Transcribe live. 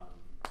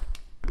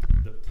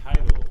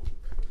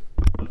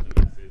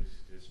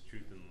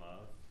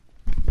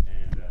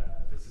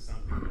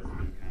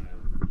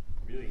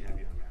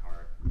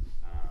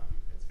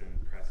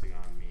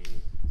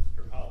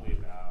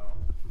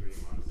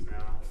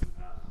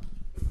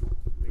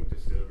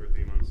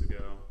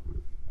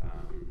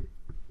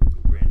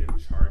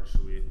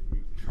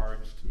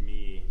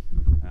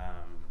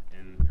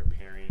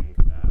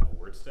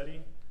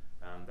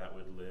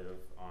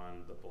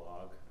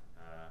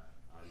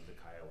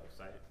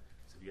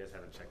If you guys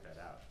haven't checked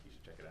that out, you should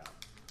check it out.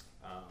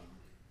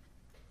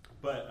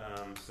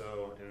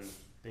 So in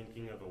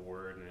thinking of a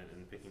word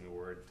and picking a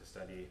word to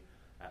study,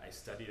 I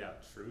studied out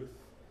truth.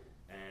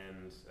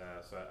 And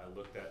so I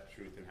looked at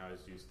truth and how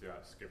it's used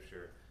throughout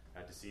Scripture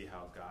to see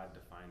how God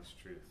defines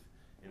truth.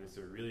 And it's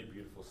a really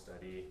beautiful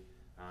study,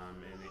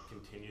 and it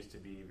continues to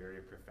be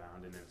very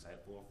profound and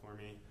insightful for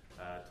me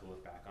to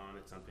look back on.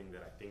 It's something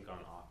that I think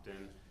on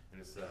often, and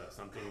it's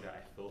something that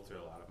I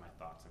filter a lot of my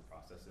thoughts and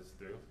processes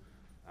through.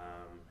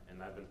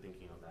 And I've been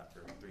thinking on that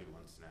for 3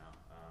 months now.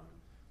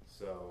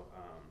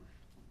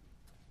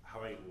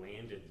 How I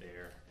landed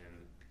there and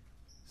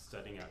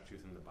studying out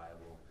truth in the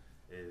Bible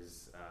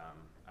is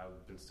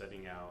I've been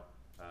studying out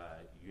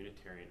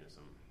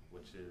Unitarianism,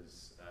 which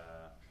is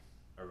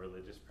a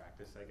religious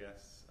practice, I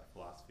guess, a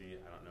philosophy.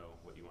 I don't know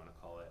what you want to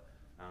call it.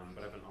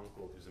 But I have an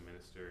uncle who's a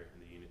minister in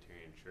the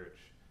Unitarian Church,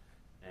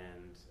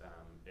 and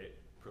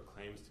it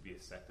proclaims to be a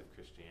sect of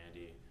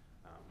Christianity.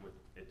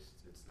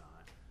 It's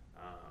not.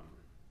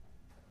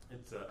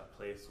 It's a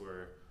place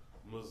where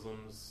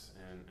Muslims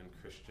and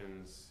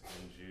Christians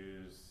and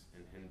Jews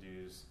and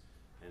Hindus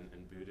and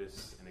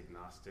Buddhists and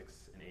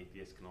agnostics and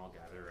atheists can all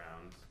gather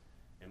around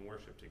and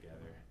worship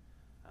together.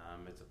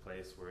 It's a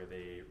place where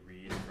they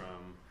read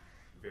from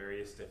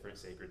various different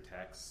sacred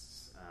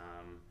texts,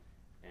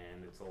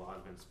 and it's a lot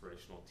of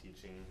inspirational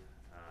teaching.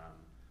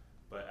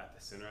 But at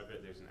the center of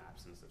it, there's an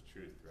absence of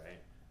truth,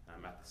 right?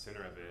 At the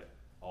center of it,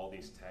 all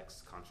these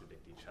texts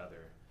contradict each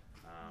other.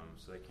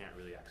 So there can't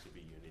really actually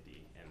be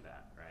unity in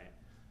that, right?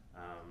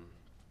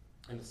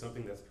 And it's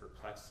something that's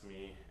perplexed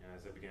me, and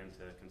as I began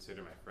to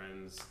consider my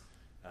friends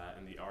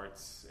in the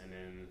arts and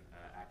in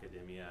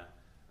academia,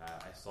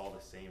 I saw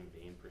the same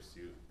vain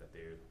pursuit that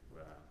they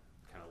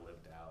kind of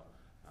lived out.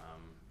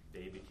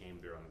 They became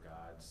their own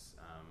gods.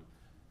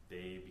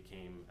 They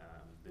became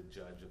the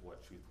judge of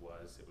what truth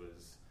was. It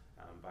was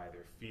by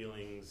their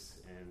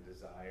feelings and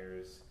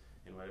desires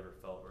and whatever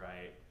felt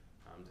right.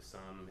 To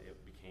some, it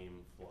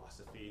became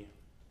philosophy,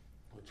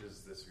 which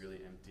is this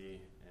really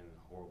empty and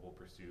horrible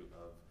pursuit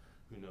of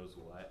who knows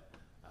what.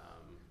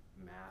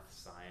 Math,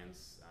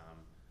 science,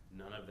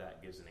 none of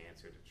that gives an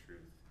answer to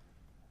truth.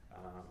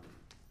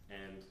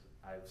 And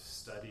I've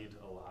studied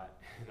a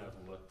lot, and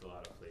I've looked a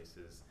lot of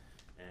places,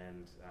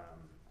 and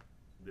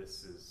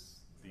this is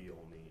the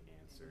only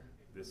answer.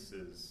 This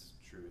is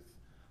truth.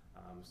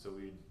 So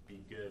we'd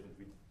be good,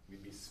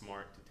 we'd be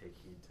smart to take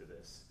heed to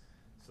this.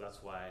 So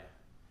that's why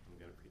I'm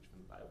going to preach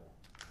from the Bible.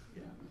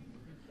 Yeah.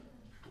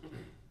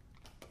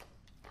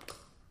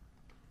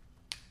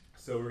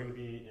 So we're going to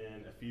be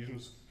in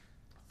Ephesians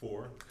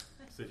 4.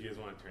 So if you guys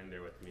want to turn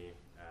there with me,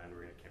 and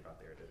we're going to camp out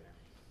there today.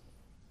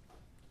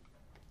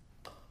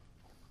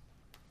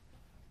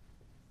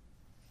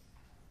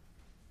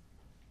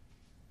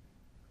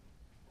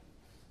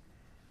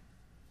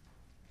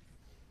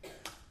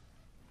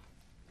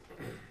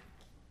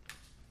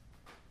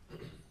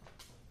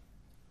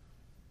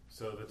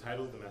 So the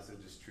title of the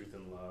message is Truth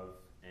and Love,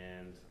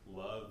 and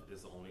love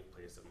is the only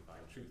place that we find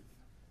truth,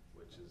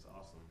 which is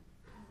awesome.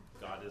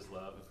 God is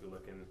love. If we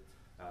look in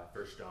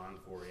 1 John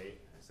 4:8,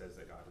 it says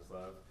that God is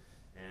love,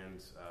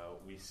 and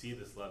we see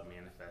this love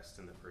manifest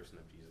in the person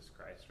of Jesus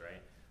Christ,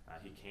 right?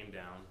 He came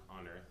down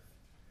on earth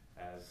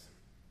as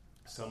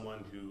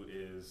someone who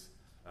is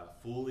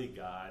fully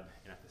God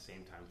and at the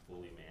same time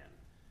fully man.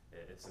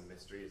 It's a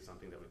mystery. It's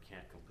something that we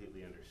can't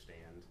completely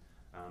understand,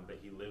 but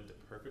he lived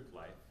a perfect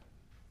life,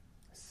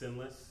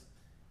 sinless,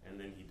 and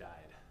then he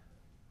died.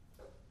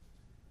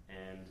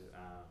 And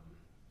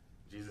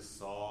Jesus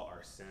saw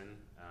our sin.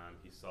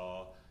 He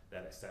saw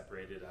that it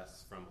separated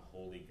us from a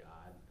holy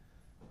God.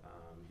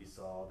 He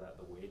saw that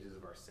the wages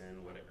of our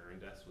sin, what it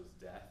earned us, was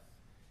death.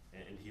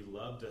 And he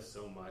loved us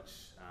so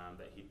much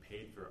that he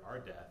paid for our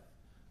death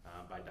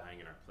by dying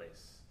in our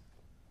place.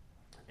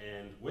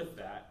 And with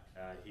that,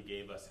 he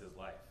gave us his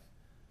life,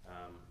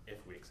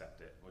 if we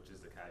accept it, which is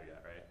the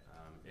caveat, right?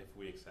 If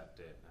we accept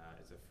it,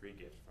 it's a free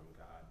gift from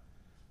God.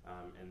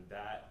 And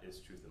that is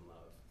truth and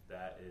love.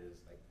 That is,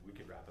 like, we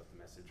could wrap up the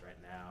message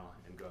right now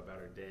and go about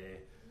our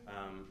day,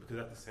 because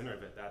at the center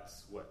of it,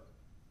 that's what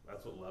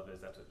love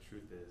is, that's what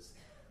truth is.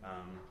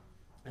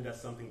 And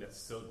that's something that's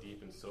so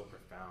deep and so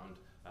profound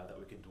that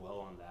we could dwell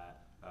on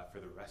that for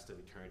the rest of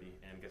eternity.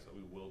 And guess what?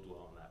 We will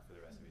dwell on that for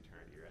the rest of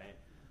eternity, right?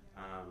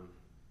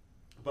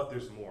 But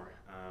there's more,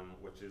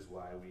 which is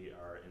why we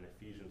are in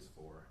Ephesians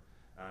 4.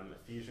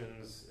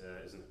 Ephesians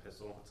is an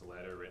epistle. It's a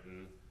letter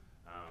written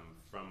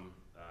from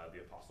the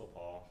Apostle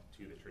Paul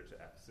to the church at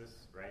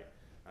Ephesus, right?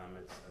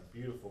 It's a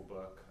beautiful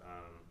book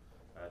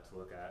to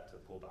look at, to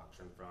pull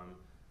doctrine from.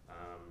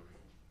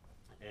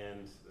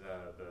 And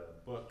the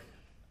book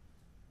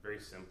very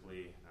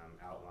simply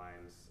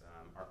outlines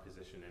our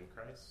position in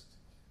Christ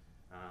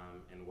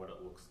and what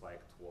it looks like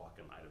to walk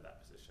in light of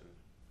that position.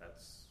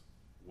 That's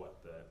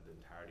what the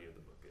entirety of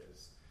the book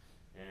is.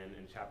 And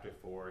in chapter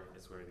 4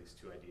 is where these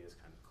two ideas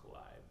kind of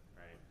collide,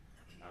 right?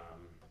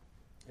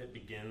 It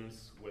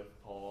begins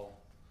with Paul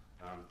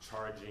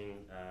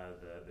charging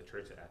the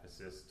church at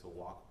Ephesus to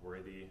walk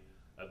worthy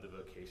of the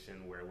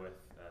vocation wherewith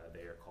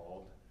they are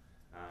called.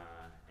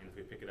 And if we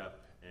we pick it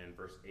up in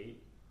verse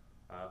 8,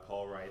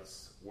 Paul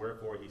writes,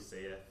 "Wherefore he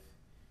saith,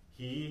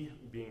 He,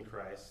 being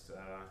Christ,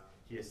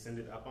 he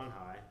ascended up on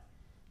high,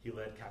 he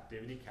led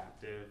captivity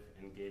captive,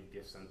 and gave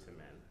gifts unto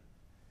men.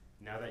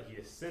 Now that he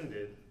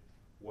ascended,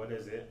 what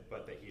is it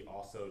but that he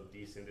also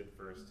descended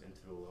first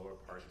into the lower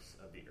parts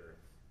of the earth?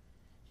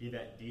 He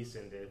that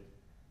descended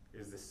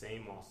is the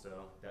same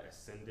also that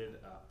ascended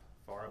up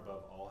far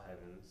above all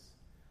heavens,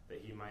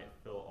 that he might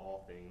fill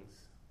all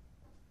things.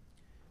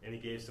 And he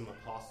gave some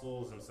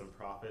apostles and some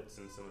prophets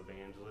and some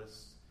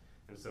evangelists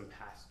and some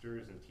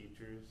pastors and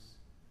teachers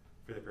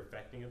for the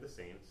perfecting of the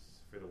saints,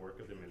 for the work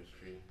of the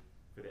ministry,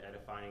 for the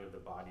edifying of the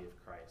body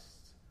of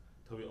Christ,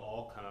 till we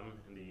all come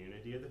in the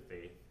unity of the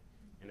faith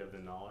and of the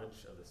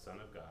knowledge of the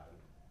Son of God,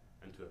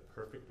 unto a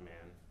perfect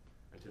man,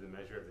 unto the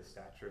measure of the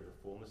stature of the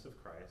fullness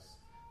of Christ,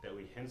 that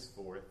we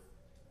henceforth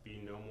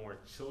be no more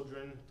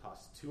children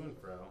tossed to and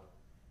fro,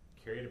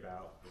 carried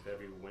about with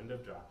every wind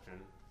of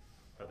doctrine,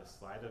 by the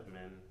sleight of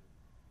men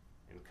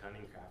and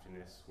cunning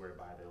craftiness,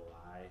 whereby they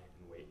lie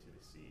and wait to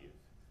deceive.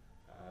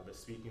 But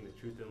speaking the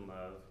truth in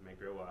love may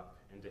grow up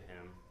into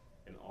him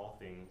in all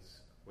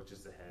things, which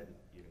is the head,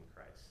 even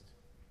Christ."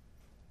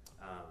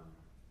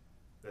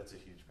 That's a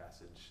huge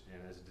passage.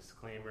 And as a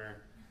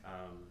disclaimer,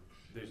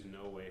 there's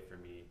no way for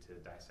me to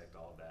dissect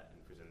all of that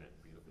and present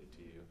it beautifully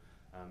to you.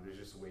 There's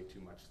just way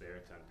too much there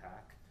to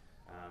unpack.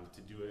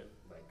 To do it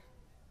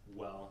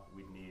well,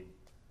 we'd need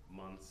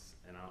months,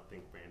 and I don't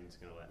think Brandon's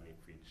going to let me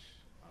preach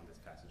on this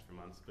passage for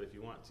months. But if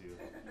you want to,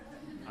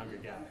 I'm your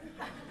guy.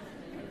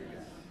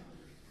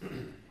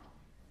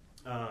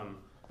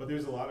 But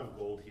there's a lot of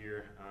gold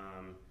here.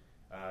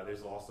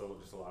 There's also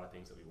just a lot of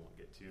things that we won't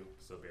get to,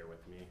 so bear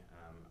with me.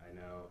 I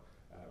know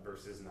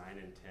verses 9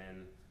 and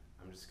 10,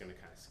 I'm just going to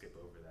kind of skip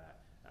over that.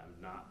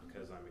 Not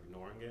because I'm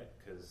ignoring it,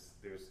 because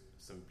there's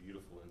some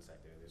beautiful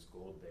insight there. There's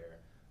gold there,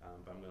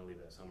 but I'm going to leave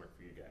that as homework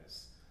for you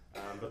guys.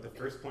 But the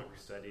first point for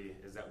study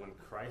is that when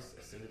Christ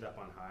ascended up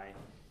on high,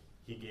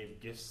 he gave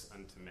gifts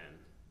unto men.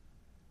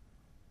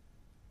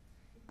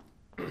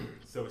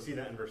 So we see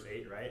that in verse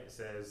 8, right? It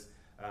says,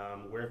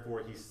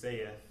 "Wherefore he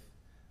saith,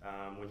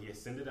 when he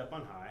ascended up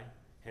on high,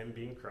 him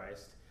being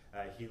Christ,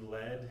 he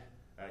led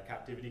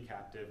captivity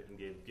captive and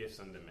gave gifts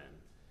unto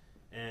men."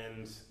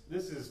 And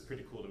this is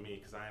pretty cool to me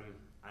because I'm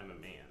a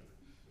man,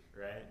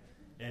 right?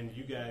 And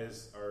you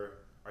guys are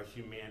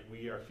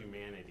we are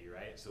humanity,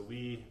 right? So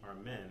we are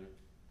men,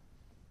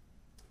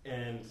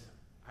 and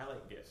I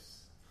like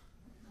gifts.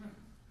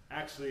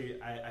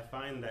 Actually, I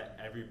find that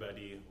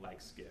everybody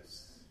likes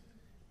gifts,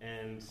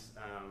 and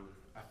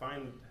I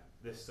find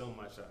this so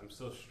much that I'm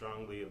so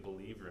strongly a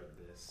believer of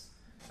this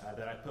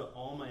that I put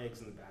all my eggs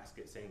in the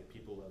basket saying that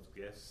people love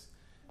gifts,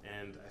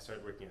 and I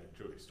started working at a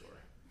jewelry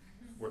store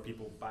where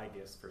people buy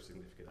gifts for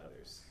significant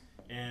others.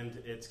 And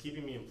it's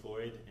keeping me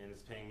employed, and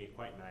it's paying me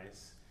quite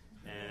nice.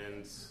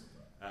 And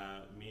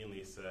me and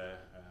Lisa,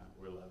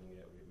 we're loving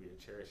it. We are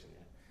cherishing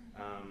it.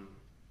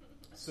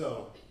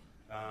 So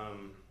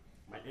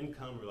my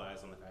income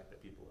relies on the fact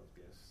that people love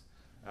gifts.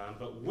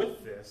 But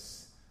with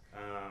this,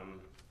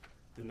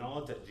 the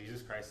knowledge that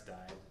Jesus Christ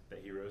died, that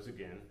he rose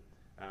again,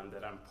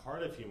 that I'm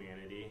part of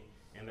humanity,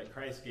 and that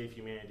Christ gave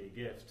humanity a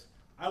gift,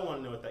 I want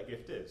to know what that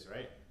gift is,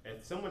 right?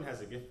 If someone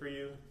has a gift for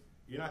you,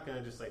 you're not going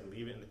to just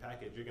leave it in the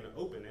package. You're going to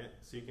open it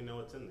so you can know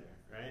what's in there,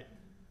 right?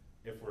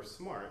 If we're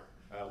smart,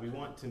 we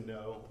want to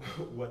know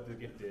what the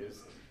gift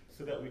is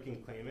so that we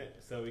can claim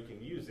it, so we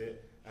can use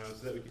it,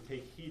 so that we can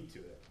take heed to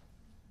it.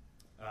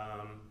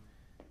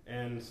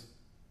 And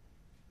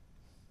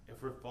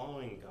if we're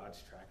following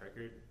God's track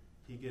record,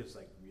 he gives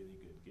really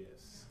good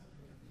gifts.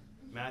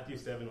 Matthew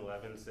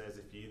 7:11 says,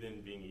 "If you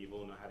then, being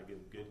evil, know how to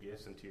give good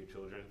gifts unto your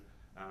children,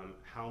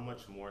 how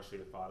much more shall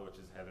your Father which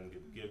is in heaven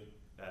give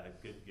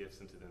good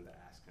gifts unto them that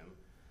ask him?"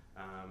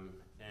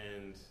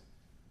 And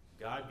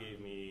God gave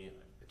me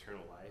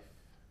eternal life,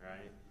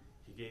 right?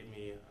 He gave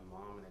me a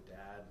mom and a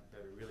dad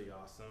that are really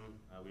awesome.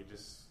 We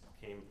just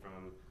came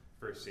from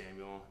 1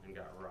 Samuel and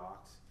got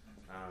rocked.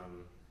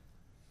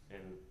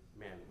 And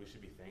man, we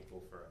should be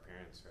thankful for our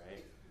parents,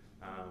 right?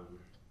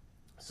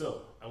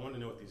 So I want to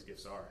know what these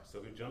gifts are. So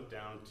if we jump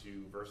down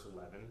to verse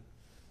 11,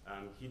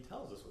 he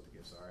tells us what the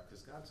gifts are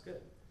because God's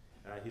good.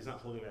 He's not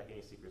holding back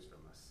any secrets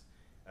from us.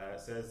 It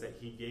says that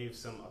he gave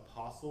some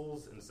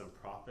apostles and some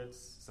prophets,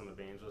 some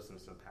evangelists, and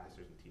some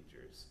pastors and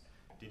teachers.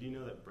 Did you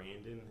know that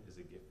Brandon is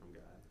a gift from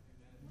God?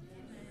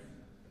 Amen.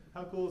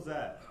 How cool is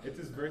that? It's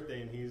his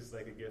birthday, and he's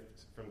a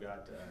gift from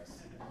God to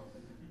us.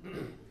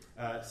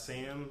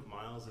 Sam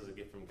Miles is a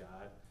gift from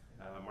God.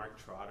 Mark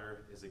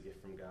Trotter is a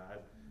gift from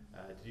God.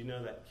 Did you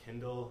know that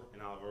Kendall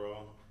and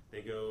Alvaro,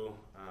 they go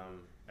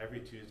every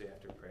Tuesday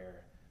after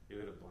prayer, they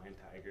go to Blind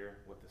Tiger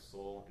with the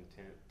sole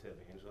intent to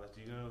evangelize?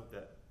 Do you know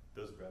that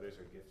those brothers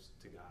are gifts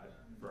to God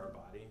for our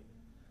body?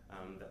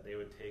 That they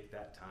would take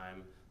that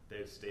time, they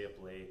would stay up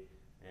late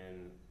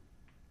and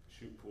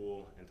shoot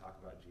pool and talk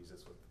about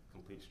Jesus with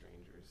complete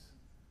strangers.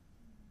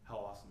 How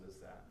awesome is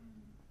that?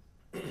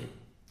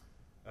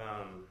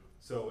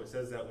 So it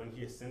says that when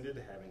he ascended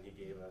to heaven, he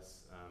gave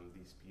us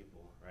these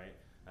people, right?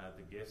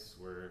 The gifts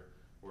were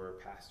were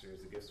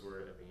pastors, the gifts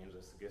were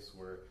evangelists, the gifts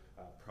were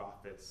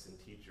prophets and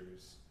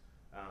teachers.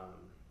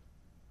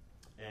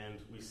 And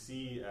we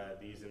see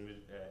these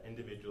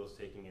individuals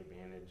taking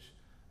advantage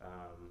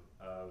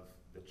of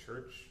the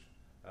church,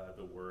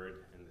 the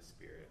word, and the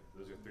spirit.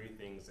 Those are three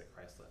things that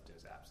Christ left in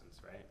his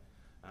absence, right?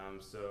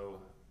 So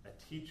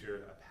a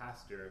teacher, a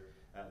pastor,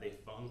 they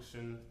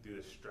function through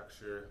the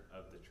structure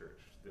of the church.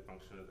 They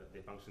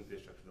function through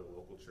the structure of the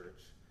local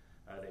church.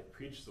 They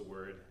preach the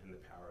word and the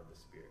power of the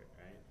spirit,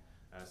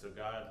 right? So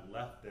God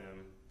left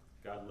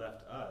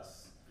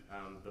us,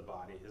 the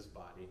body, his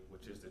body,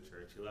 which is the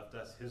church. He left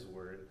us his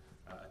word,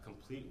 a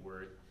complete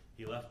word.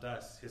 He left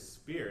us his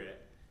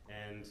spirit,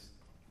 and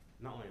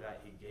not only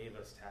that, he gave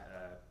us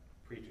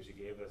preachers, he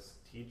gave us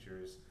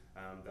teachers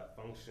that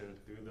function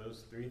through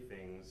those three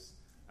things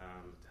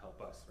to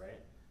help us, right?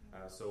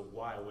 So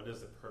why? What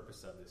is the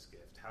purpose of this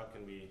gift? How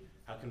can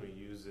we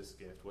use this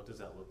gift? What does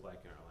that look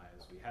like in our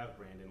lives? We have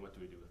Brandon. What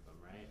do we do with them,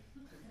 right?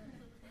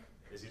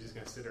 Is he just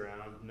going to sit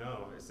around?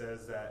 No. It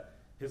says that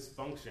his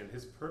function,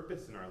 his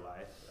purpose in our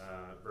life,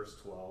 verse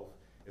 12,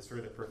 is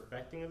for the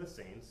perfecting of the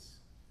saints,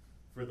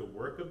 for the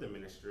work of the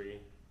ministry,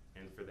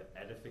 and for the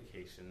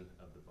edification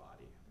of the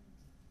body.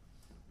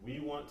 We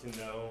want to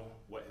know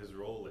what his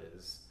role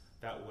is.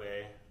 That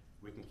way,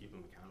 we can keep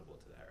him accountable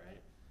to that,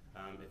 right?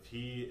 If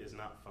he is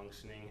not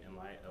functioning in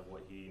light of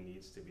what he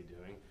needs to be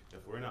doing,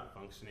 if we're not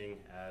functioning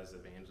as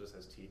evangelists,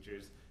 as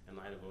teachers, in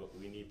light of what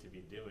we need to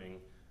be doing,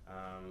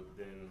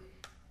 then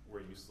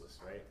we're useless,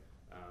 right?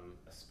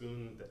 A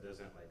spoon that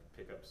doesn't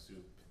pick up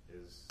soup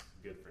is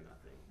good for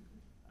nothing.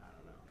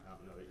 I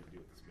don't know what you do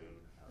with the spoon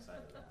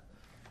outside of that.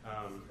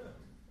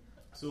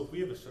 So if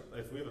we have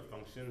a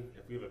function,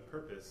 if we have a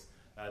purpose,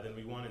 then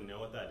we want to know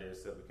what that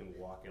is so that we can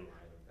walk in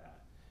light of that.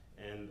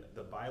 And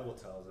the Bible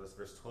tells us,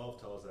 verse 12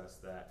 tells us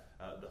that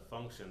the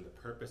function, the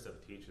purpose of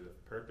a teacher,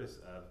 the purpose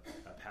of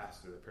a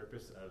pastor, the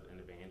purpose of an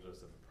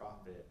evangelist, of a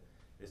prophet,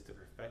 is to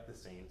perfect the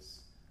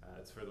saints.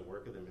 It's for the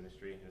work of the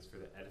ministry, and it's for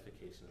the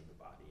edification of the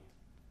body.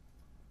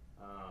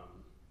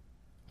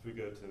 If we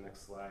go to the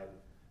next slide,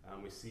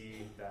 we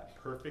see that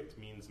perfect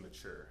means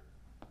mature.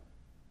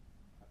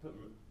 I put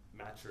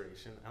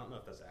maturation. I don't know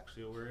if that's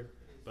actually a word,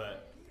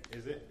 but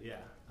is it? Yeah,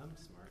 I'm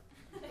smart.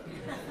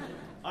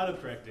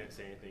 Autocorrect didn't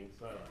say anything,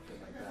 so I left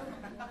it like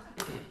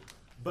that.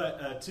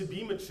 But to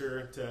be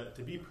mature,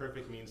 to be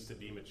perfect means to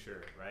be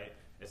mature, right?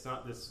 It's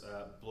not this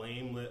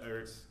blameless, or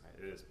it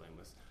is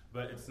blameless,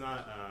 but it's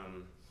not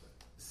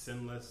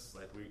sinless.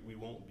 We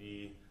won't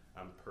be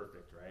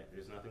perfect, right?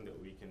 There's nothing that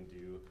we can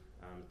do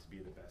to be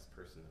the best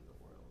person in the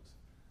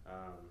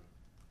world.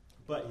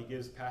 But he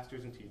gives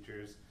pastors and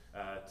teachers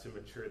to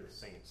mature the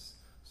saints.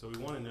 So we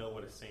want to know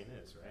what a saint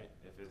is, right?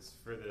 If it's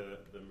for the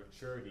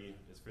maturity,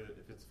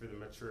 if it's for the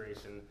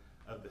maturation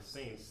of the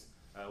saints,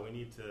 we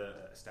need to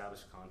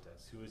establish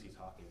context. Who is he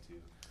talking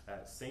to?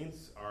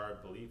 Saints are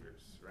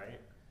believers, right?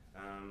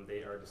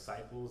 They are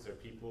disciples. They're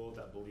people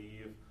that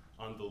believe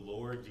on the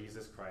Lord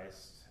Jesus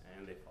Christ,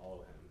 and they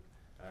follow him.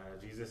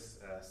 Jesus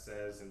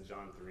says in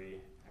John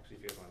 3, actually,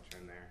 if you guys want to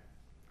turn there.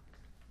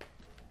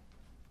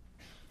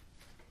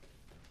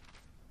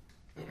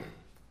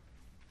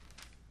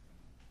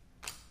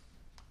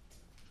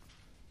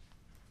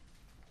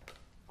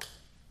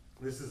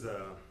 This is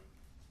a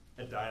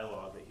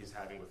dialogue that he's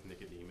having with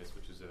Nicodemus,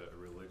 which is a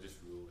religious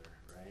ruler,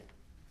 right?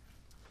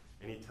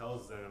 And he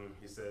tells them,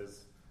 he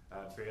says,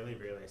 "Verily,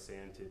 verily, I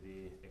say unto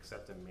thee,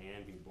 except a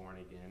man be born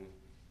again,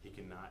 he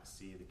cannot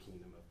see the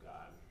kingdom of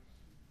God."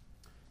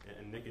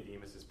 And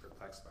Nicodemus is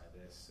perplexed by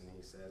this, and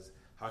he says,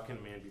 "How can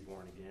a man be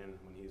born again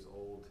when he is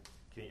old?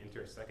 Can he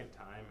enter a second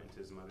time into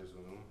his mother's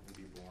womb and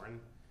be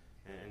born?"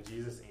 And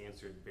Jesus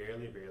answered,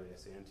 "Verily, verily, I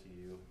say unto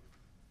you,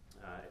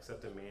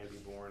 except a man be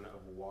born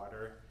of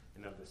water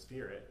and of the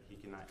Spirit, he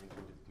cannot enter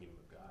into the kingdom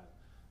of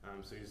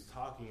God." So he's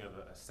talking of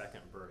a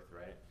second birth,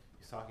 right?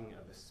 He's talking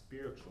of a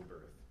spiritual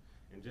birth.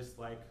 And just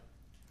like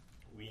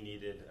we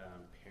needed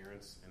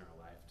parents in our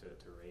life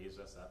to raise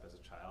us up as a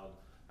child,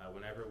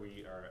 whenever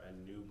we are a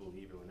new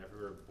believer, whenever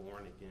we're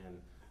born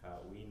again,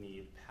 we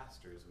need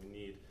pastors, we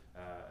need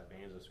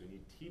evangelists, we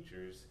need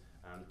teachers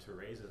to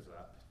raise us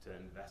up, to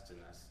invest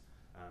in us,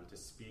 to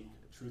speak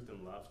truth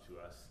and love to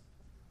us,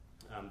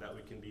 that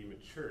we can be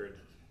matured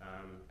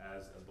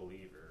as a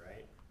believer,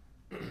 right?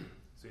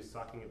 So he's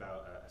talking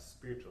about a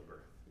spiritual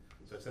birth.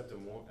 So except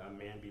a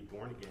man be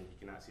born again, he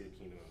cannot see the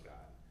kingdom of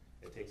God.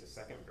 It takes a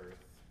second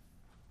birth.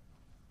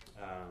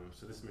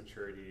 So this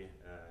maturity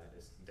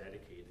is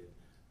dedicated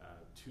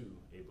to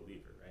a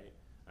believer, right?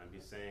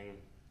 He's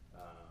saying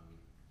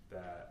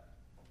that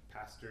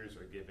pastors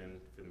are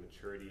given for the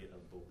maturity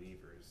of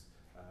believers,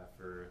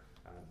 for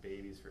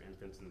babies, for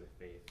infants in the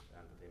faith,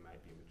 that they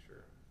might be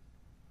mature,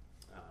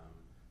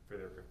 for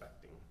their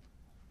perfecting.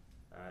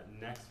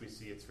 Next, we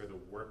see it's for the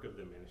work of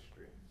the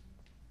ministry.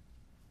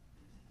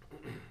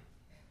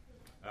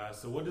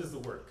 So what is the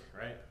work,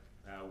 right?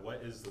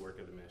 What is the work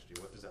of the ministry?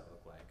 What does that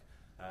look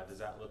like? Does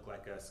that look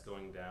like us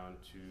going down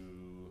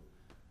to,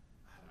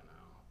 I don't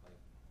know,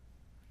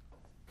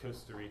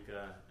 Costa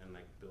Rica and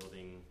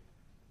building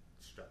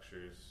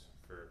structures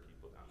for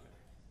people down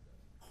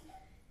there?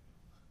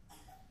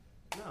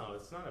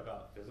 it's not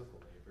about physical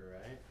labor,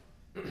 right?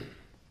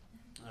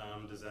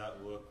 Does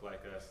that look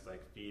like us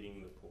like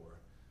feeding the poor?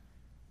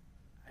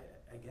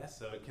 I guess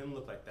so. It can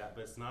look like that,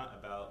 but it's not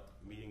about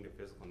meeting the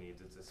physical needs.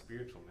 It's a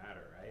spiritual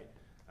matter, right?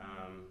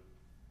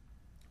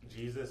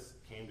 Jesus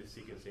came to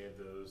seek and save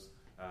those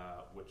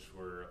which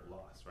were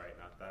lost, right?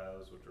 Not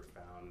those which were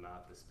found,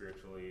 not the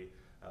spiritually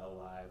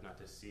alive, not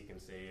to seek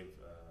and save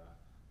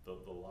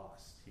the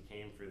lost. He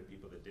came for the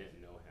people that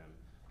didn't know him.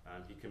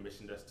 He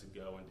commissioned us to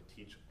go and to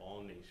teach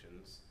all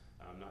nations,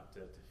 not to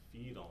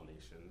feed all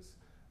nations.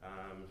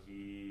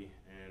 He,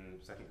 in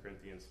 2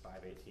 Corinthians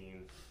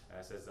 5:18,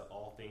 says that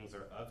all things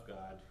are of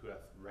God, who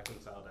hath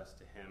reconciled us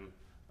to him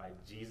by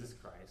Jesus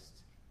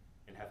Christ,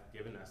 and hath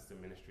given us the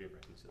ministry of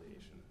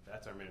reconciliation.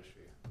 That's our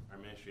ministry. Our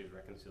ministry is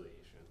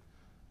reconciliation.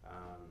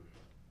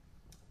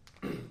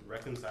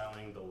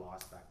 Reconciling the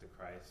lost back to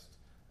Christ,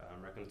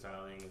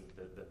 reconciling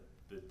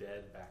the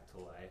dead back to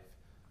life.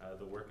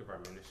 The work of our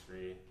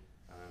ministry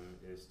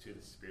is to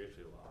the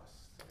spiritually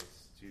lost.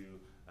 It's to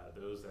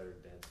those that are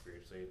dead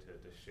spiritually,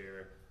 to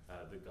share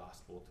the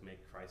gospel, to make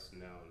Christ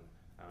known.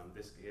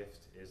 This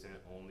gift isn't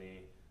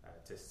only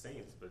to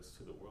saints, but it's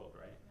to the world,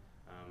 right?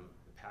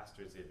 The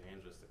pastors, the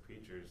evangelists, the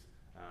preachers,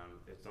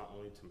 it's not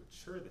only to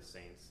mature the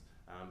saints,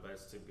 but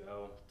it's to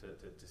go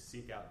to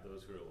seek out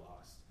those who are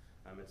lost.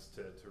 It's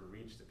to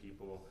reach the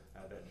people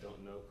that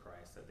don't know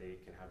Christ, that they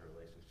can have a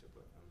relationship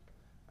with them.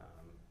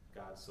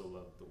 God so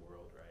loved the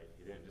world, right?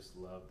 He didn't just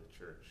love the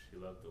church. He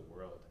loved the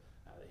world,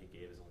 that he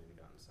gave his only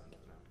begotten Son to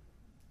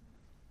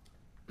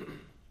them.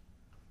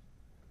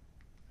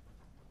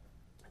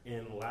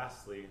 And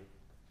lastly,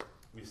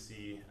 we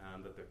see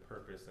that their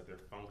purpose, that their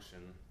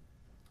function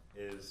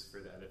is for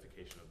the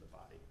edification of the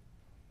body.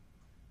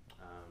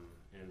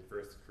 In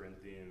 1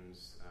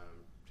 Corinthians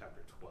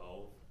chapter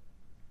 12,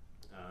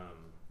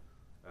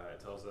 it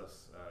tells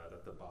us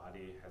that the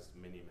body has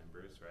many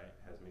members, right?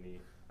 Has many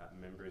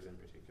members in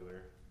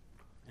particular.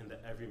 And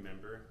that every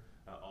member,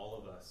 all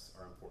of us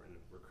are important.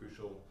 We're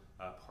crucial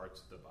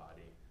parts of the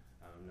body.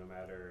 No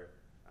matter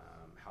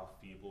how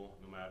feeble,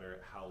 no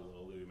matter how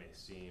lowly we may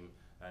seem,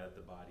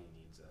 the body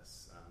needs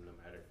us. No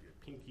matter if you're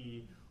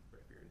pinky, or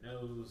if your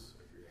nose,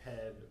 or if your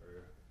head,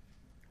 or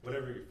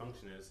whatever your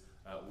function is,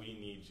 we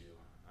need you.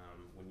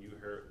 When you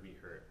hurt, we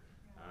hurt.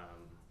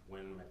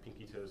 When my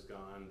pinky toe's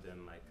gone,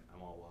 then like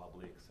I'm all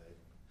wobbly because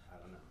I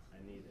don't know.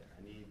 I need it.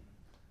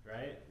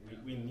 Right?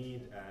 We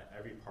need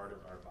every part of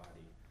our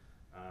body.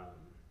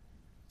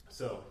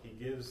 So he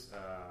gives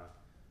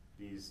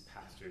these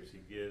pastors,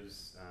 he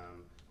gives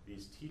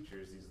these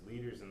teachers, these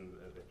leaders in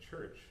the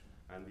church,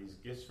 these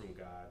gifts from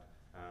God,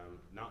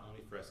 not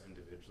only for us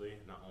individually,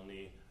 not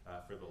only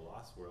for the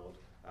lost world,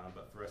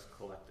 but for us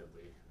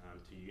collectively,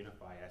 to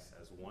unify us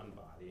as one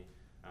body,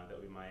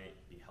 that we might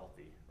be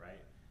healthy,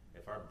 right?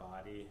 If our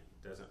body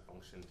doesn't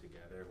function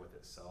together with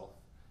itself,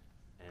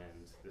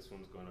 and this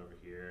one's going over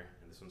here,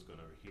 and this one's going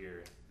over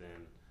here,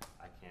 then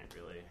I can't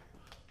really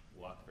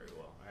walk very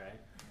well, all right?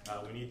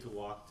 We need to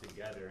walk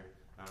together,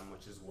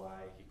 which is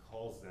why he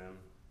calls them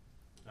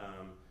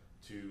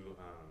to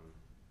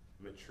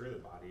mature the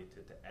body,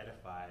 to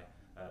edify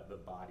the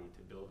body,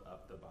 to build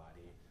up the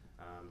body.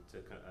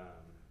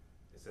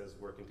 It says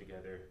working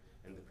together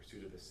in the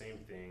pursuit of the same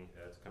thing,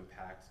 to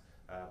compact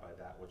by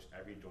that which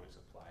every joint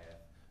supplieth,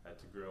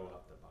 to grow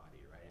up the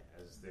body, right?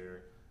 As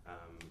they're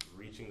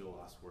reaching the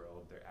lost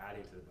world, they're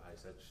adding to the body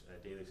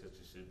daily such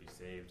as should be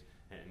saved,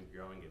 and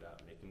growing it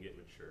up, making it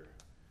mature.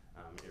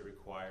 It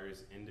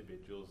requires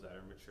individuals that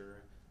are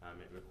mature.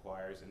 It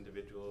requires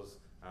individuals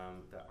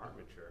that aren't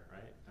mature,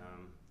 right?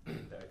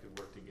 That could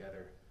work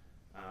together.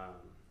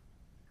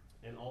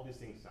 And all these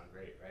things sound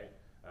great, right?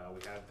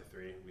 We have the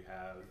three. We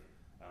have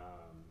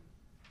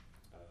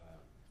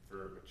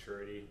for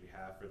maturity. We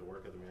have for the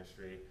work of the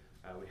ministry.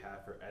 We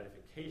have for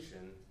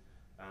edification.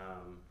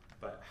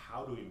 But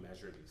how do we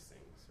measure these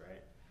things,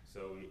 right?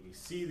 So we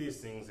see these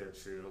things that are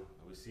true.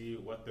 We see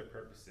what their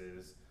purpose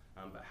is.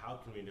 But how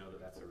can we know that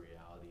that's a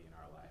reality in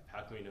our life?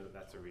 How can we know that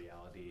that's a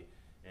reality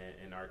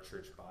in our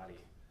church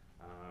body?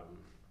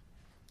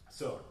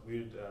 So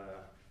we'd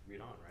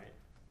read on, right?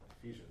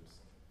 Ephesians.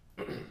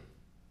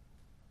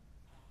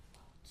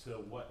 To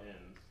what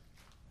end?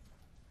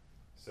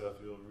 So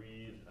if you'll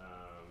read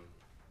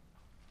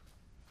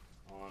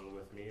on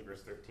with me,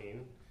 verse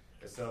 13,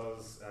 it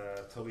says,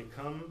 till we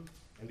come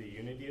in the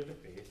unity of the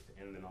faith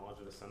and the knowledge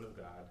of the Son of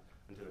God,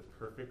 unto the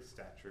perfect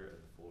stature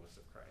of the fullness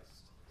of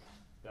Christ.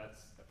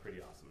 That's a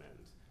pretty awesome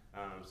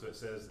end. So it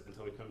says,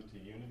 until we come to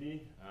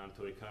unity,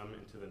 until we come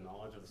into the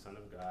knowledge of the Son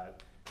of God,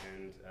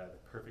 and the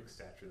perfect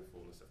stature of the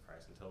fullness of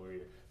Christ, until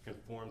we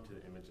conform to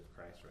the image of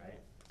Christ, right?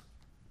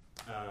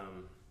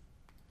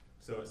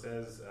 So it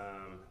says,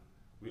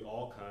 we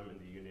all come in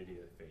the unity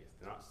of the faith.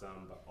 Not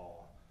some, but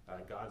all.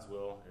 God's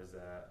will is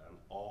that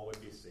all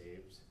would be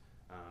saved.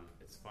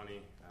 It's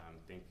funny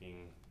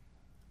thinking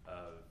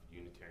of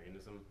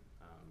Unitarianism,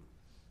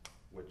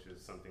 which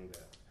is something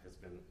that has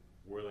been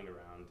whirling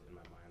around in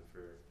my mind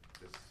for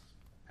this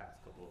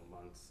past couple of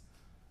months.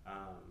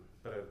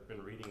 But I've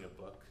been reading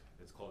a book.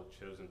 It's called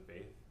Chosen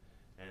Faith,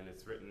 and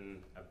it's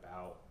written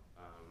about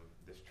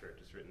this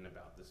church. It's written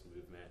about this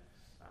movement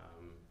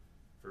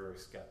for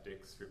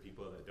skeptics, for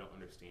people that don't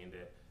understand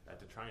it,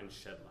 to try and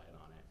shed light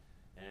on it.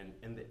 And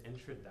in the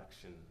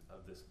introduction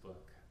of this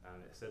book,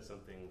 it said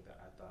something that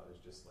I thought was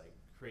just like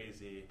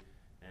crazy,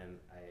 and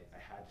I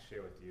had to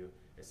share with you.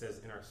 It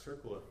says, in our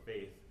circle of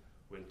faith,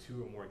 when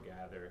two or more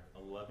gather, a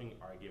loving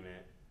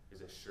argument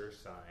is a sure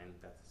sign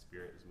that the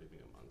Spirit is moving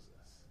amongst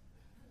us.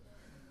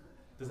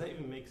 Does that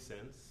even make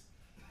sense?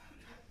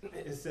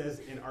 It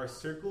says, in our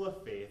circle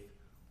of faith,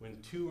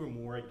 when two or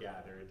more are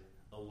gathered,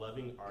 a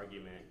loving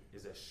argument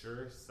is a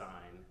sure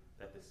sign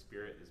that the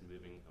Spirit is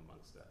moving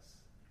amongst us.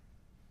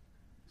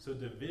 So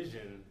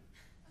division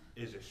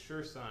is a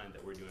sure sign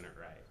that we're doing it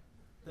right.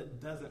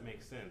 That doesn't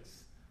make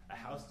sense. A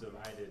house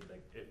divided,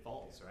 like, it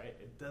falls, right?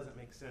 It doesn't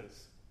make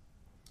sense.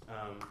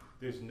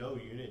 There's no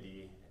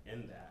unity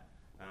in that.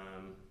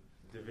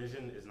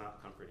 Division is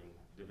not comforting.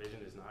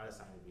 Division is not a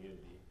sign of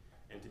unity.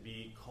 And to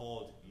be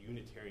called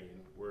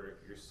Unitarian, where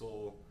your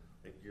sole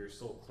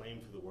claim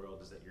to the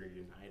world is that you're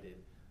united,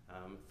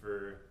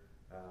 for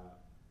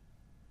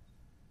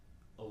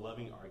a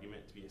loving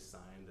argument to be a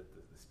sign that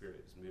the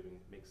Spirit is moving,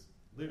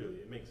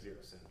 makes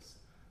zero sense.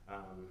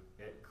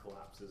 It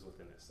collapses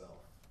within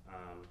itself.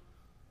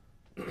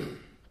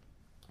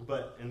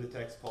 But in the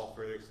text, Paul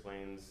further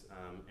explains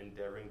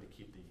endeavoring to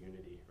keep the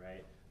unity,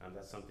 right?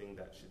 That's something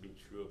that should be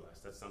true of us.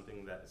 That's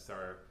something that's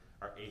our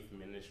eighth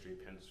ministry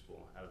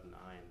principle out of 9,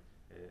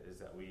 is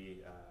that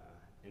we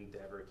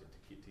endeavor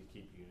to keep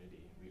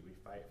unity. We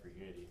fight for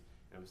unity.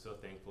 And I'm so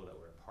thankful that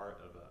we're a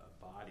part of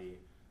a body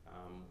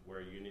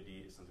where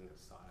unity is something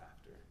that's sought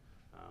after,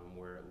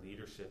 where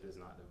leadership is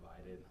not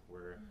divided,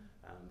 where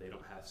they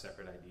don't have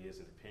separate ideas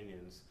and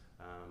opinions,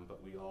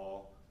 but we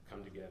all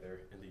come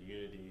together in the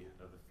unity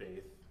of the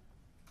faith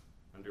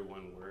under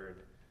one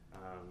word.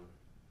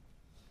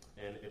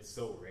 And it's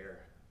so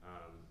rare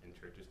in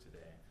churches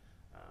today.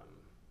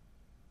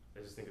 I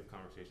just think of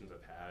conversations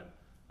I've had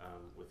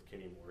with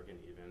Kenny Morgan,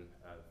 even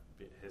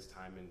his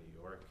time in New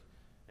York,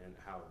 and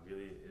how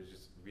really it was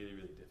just really,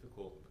 really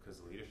difficult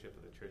because the leadership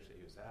of the church that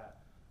he was at,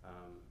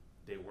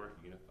 they weren't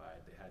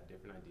unified. They had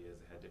different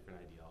ideas, they had different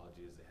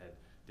ideologies, they had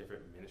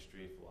different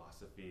ministry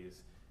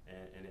philosophies,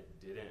 and it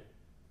didn't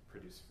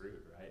produce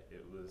fruit, right?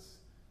 It was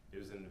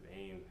in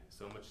vain,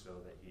 so much so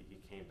that he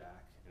came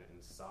back and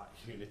sought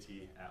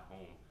unity at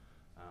home.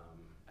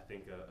 I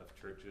think of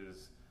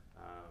churches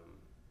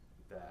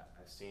that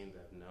I've seen,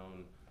 that I've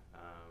known,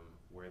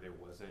 where there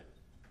wasn't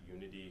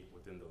unity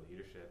within the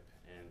leadership,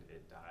 and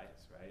it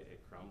dies, right?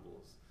 It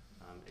crumbles.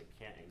 It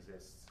can't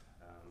exist.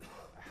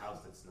 A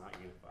house that's not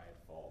unified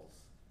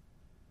falls.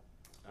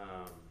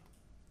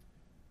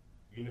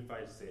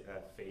 Unified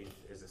faith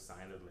is a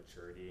sign of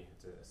maturity.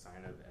 It's a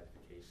sign of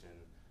edification,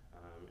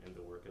 and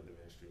the work of the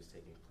ministry is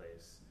taking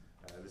place.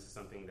 This is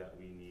something that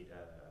we need,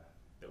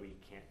 that we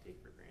can't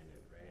take for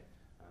granted, right?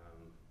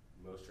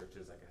 Most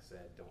churches, like I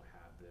said, don't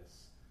have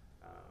this.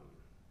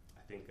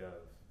 I think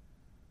of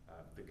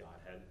the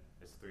Godhead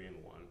as 3 in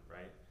 1,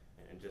 right?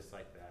 And just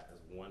like that, as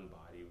one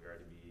body, we are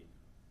to be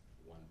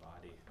one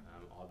body.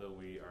 Although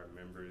we are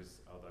members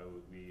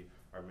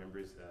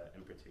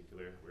in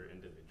particular, we're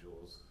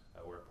individuals.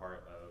 We're a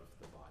part of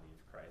the body of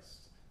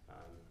Christ.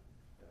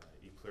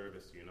 E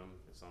pluribus unum,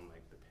 it's on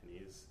like the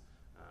pennies,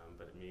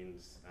 but it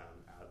means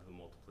out of the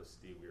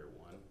multiplicity, we are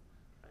one.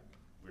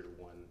 We're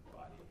one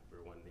body,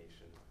 we're one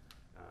nation.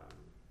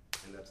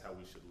 And that's how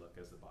we should look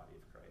as the body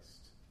of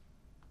Christ.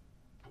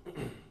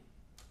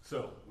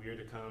 So, we are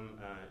to come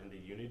in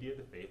the unity of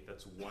the faith.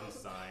 That's one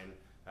sign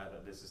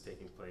that this is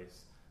taking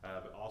place,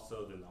 but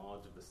also the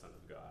knowledge of the Son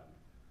of God.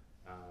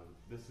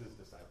 This is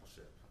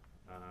discipleship.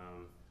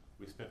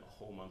 We spent a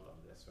whole month on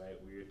this, right?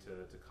 We are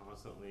to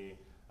constantly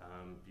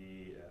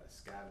be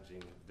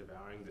scavenging,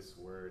 devouring this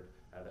word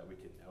that we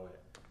can know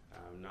it.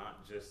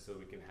 Not just so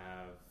we can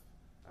have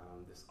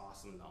this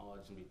awesome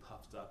knowledge and be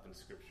puffed up in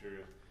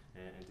Scripture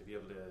and to be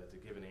able to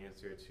give an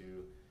answer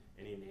to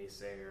any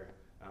naysayer,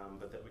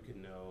 but that we could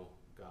know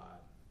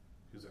God,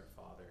 who's our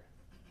Father,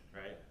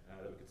 right?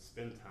 That we could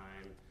spend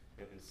time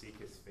and seek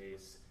His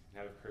face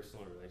and have a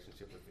personal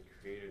relationship with the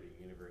Creator of the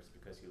universe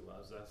because He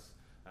loves us,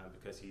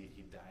 because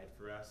He died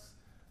for us.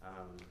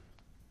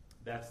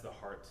 That's the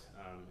heart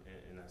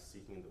in us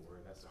seeking the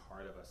Word. That's the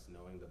heart of us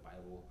knowing the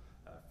Bible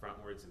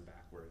frontwards and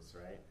backwards,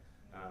 right?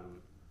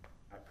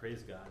 I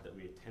praise God that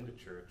we attend a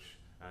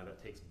church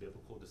that takes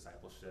biblical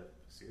discipleship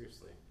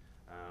seriously.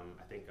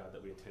 I thank God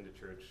that we attend a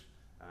church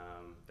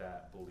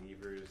that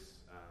believers,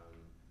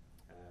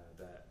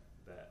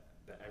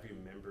 that every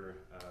member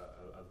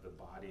of the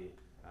body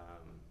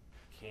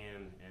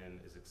can and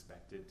is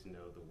expected to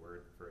know the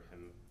Word for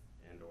him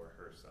and or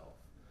herself.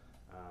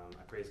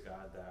 I praise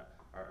God that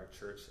our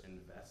church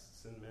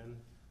invests in men.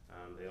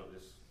 They don't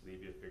just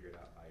leave you to figure it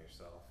out by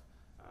yourself.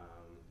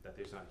 That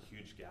there's not a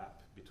huge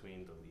gap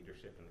between the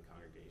leadership and the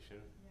congregation,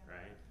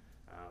 right?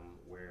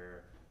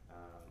 Where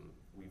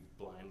we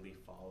blindly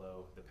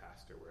follow the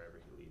pastor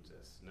wherever he leads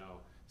us. No,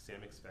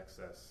 Sam expects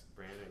us,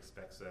 Brandon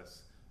expects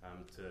us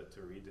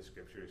to read the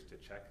Scriptures, to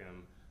check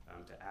them,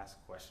 to ask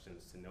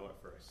questions, to know it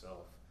for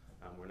ourselves.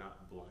 We're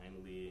not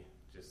blindly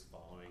just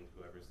following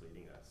whoever's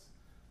leading us.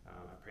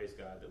 I praise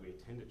God that we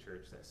attend a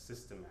church that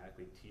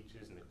systematically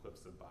teaches and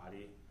equips the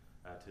body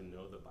to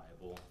know the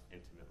Bible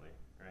intimately,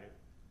 right?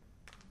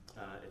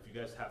 If you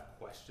guys have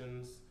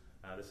questions,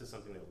 this is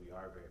something that we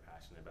are very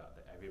passionate about,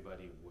 that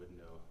everybody would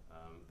know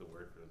the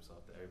Word for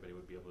themselves, that everybody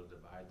would be able to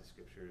divide the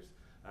Scriptures.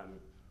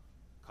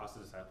 Cost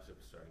of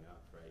discipleship is starting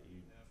up, right?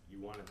 You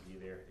want to be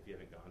there if you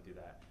haven't gone through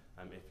that.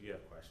 If you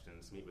have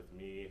questions, meet with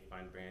me,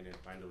 find Brandon,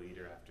 find a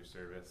leader after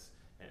service,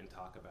 and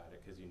talk about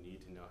it, because you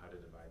need to know how to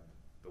divide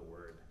the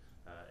Word.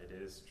 It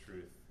is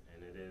truth,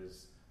 and it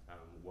is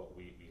what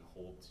we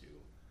hold to.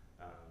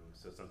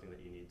 So it's something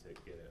that you need to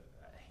get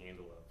a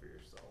handle of for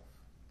yourself.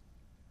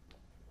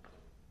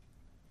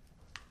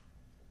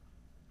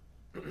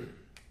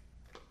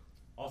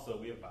 Also,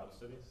 we have Bible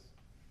studies.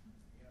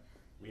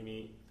 We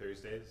meet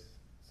Thursdays.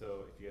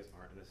 So if you guys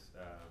aren't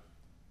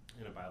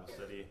in a Bible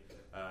study,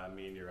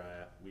 me and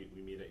Uriah, we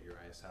meet at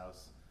Uriah's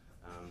house.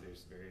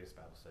 There's various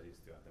Bible studies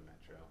throughout the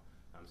metro.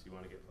 So you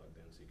want to get plugged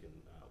in so you can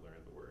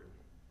learn the Word.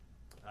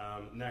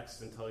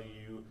 Next, until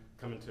you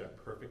come into a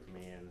perfect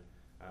man,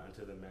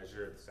 into the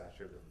measure of the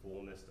stature of the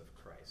fullness of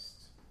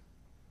Christ.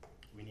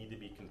 We need to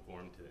be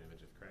conformed to the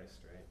image of Christ,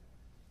 right?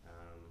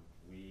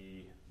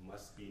 We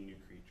must be new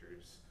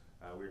creatures.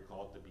 We're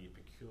called to be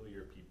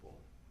peculiar people.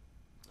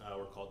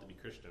 We're called to be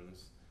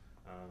Christians.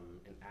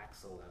 In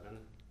Acts 11,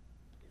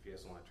 if you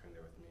guys want to turn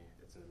there with me,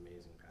 it's an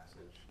amazing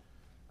passage.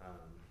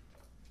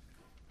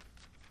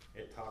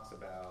 It talks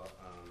about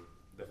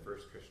the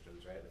first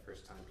Christians, right? The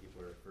first time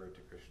people are referred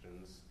to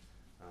Christians.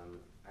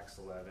 Acts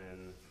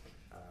 11,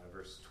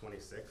 verse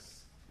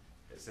 26.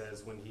 It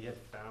says, when he had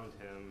found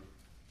him,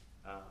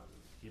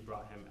 he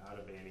brought him out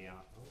of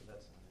Antioch. Oh,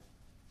 that's not it.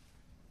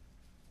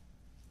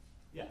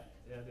 Yeah,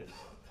 it is.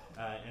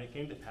 And it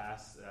came to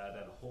pass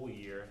that a whole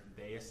year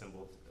they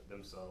assembled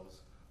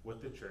themselves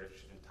with the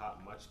church and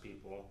taught much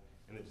people,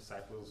 and the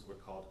disciples were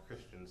called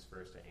Christians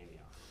first at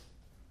Antioch.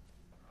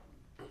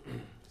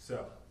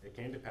 So it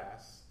came to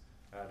pass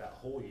that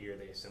whole year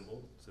they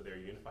assembled, so they're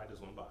unified as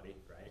one body,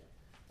 right?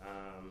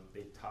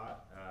 They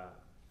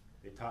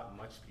taught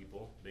much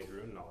people. They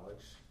grew in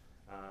knowledge,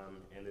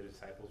 and the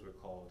disciples were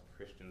called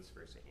Christians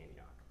first at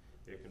Antioch.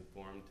 They're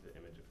conformed to the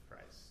image of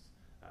Christ,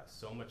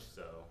 so much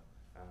so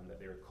that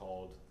they were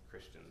called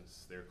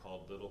Christians. They're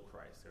called little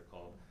Christ. They're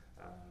called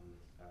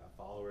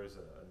followers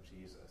of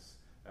Jesus.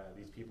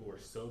 These people were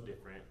so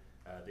different.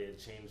 They had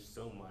changed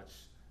so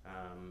much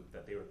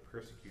that they were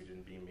persecuted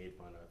and being made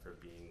fun of for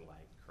being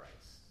like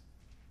Christ.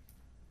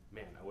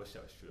 Man, I wish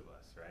that was true of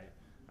us, right?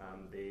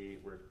 They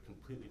were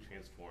completely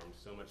transformed,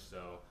 so much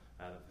so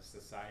that the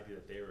society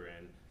that they were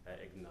in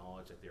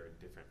acknowledged that they were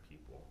different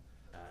people,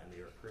 and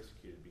they were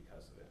persecuted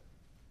because of it.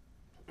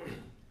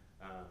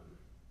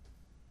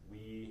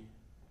 We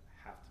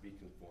have to be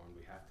conformed.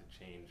 We have to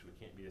change. We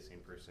can't be the same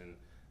person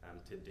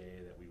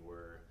today that we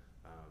were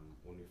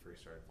when we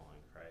first started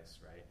following Christ,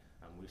 right?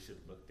 We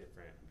should look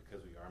different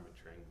because we are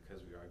maturing,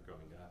 because we are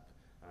growing up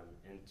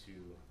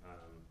into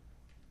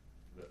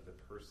the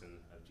person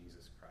of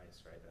Jesus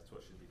Christ, right? That's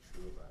what should be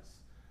true of us.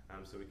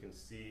 So we can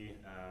see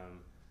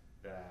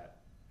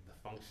that the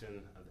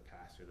function of the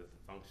pastor, that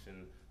the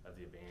function of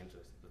the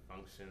evangelist, the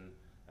function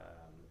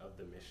of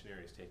the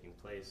missionary is taking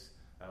place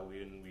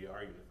when we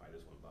are unified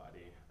as one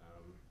body,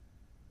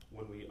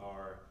 when we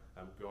are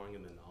growing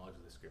in the knowledge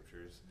of the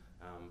Scriptures,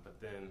 but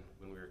then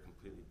when we are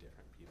completely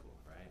different people,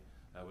 right?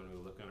 When we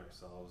look on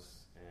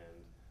ourselves and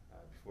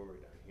before we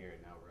were down here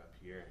and now we're up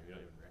here and we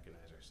don't even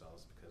recognize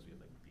ourselves because we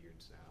have like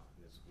beards now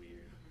and it's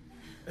weird.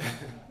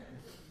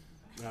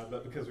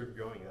 But because we're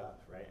growing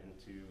up, right,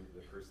 into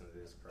the person that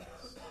is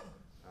Christ.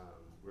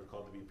 We're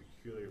called to be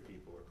peculiar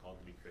people. We're called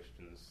to be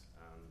Christians,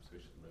 so we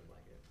should live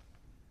like it.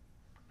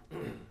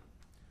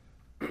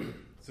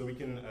 So we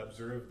can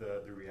observe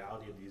the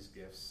reality of these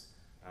gifts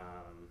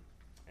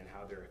and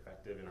how they're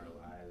effective in our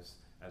lives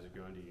as we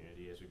grow into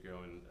unity, as we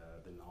grow in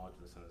the knowledge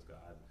of the Son of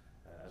God,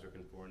 as we're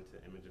conformed to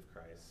the image of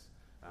Christ.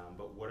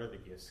 But what are the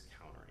gifts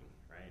countering,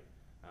 right?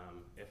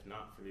 If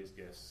not for these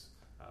gifts,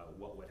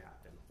 what would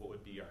happen? What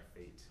would be our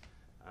fate?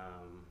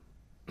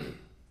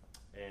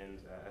 And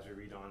as we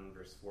read on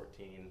verse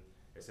 14,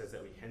 it says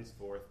that we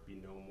henceforth be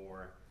no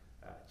more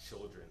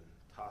children,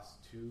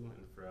 tossed to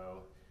and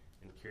fro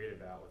and carried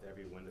about with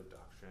every wind of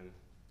doctrine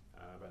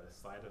by the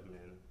sleight of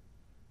men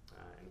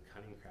and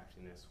cunning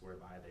craftiness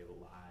whereby they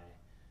lie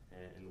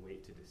and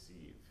wait to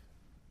deceive.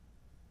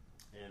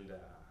 And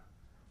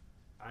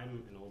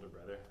I'm an older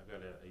brother. I've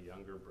got a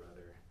younger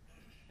brother.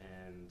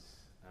 And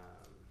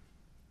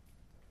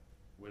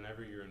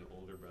whenever you're an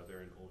older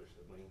brother, an older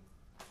sibling,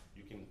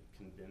 you can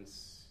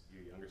convince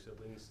your younger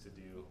siblings to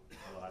do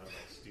a lot of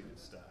like stupid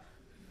stuff.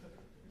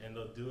 And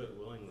they'll do it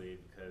willingly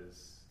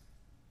because,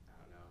 I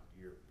don't know,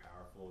 you're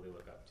powerful, they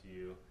look up to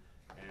you.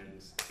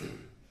 And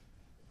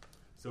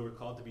so we're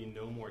called to be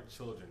no more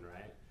children,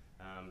 right?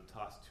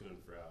 Tossed to and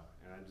fro.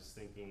 And I'm just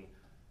thinking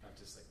of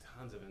just like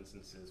tons of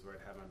instances where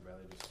I'd have my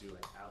brother just do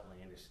like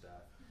outlandish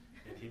stuff.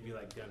 And he'd be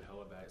like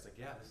gung-ho about it. It's like,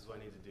 yeah, this is what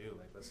I need to do.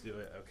 Like, let's do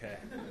it. Okay.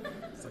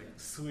 It's like,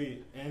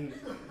 sweet. And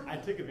I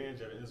took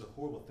advantage of it. It was a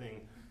horrible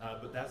thing.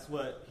 But that's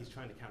what he's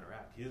trying to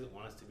counteract. He doesn't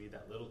want us to be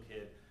that little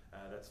kid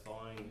that's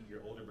following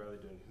your older brother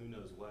doing who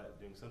knows what,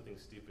 doing something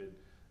stupid,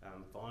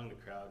 following the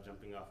crowd,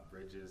 jumping off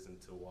bridges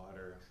into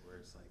water where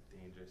it's like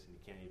dangerous and you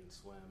can't even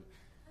swim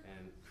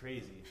and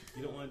crazy.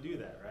 You don't want to do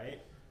that,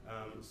 right?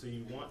 So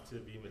you want to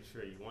be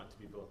mature. You want to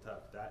be built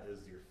up. That is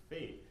your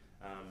fate.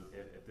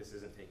 If this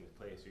isn't taking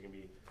place, you're going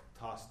to be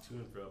tossed to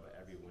and fro by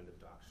every wind of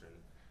doctrine.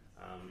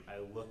 I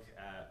look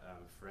at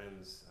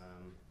friends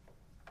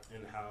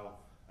and how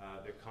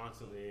they're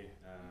constantly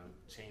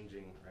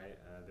changing, right?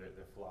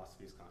 Their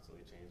philosophy is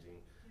constantly changing.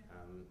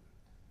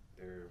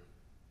 They're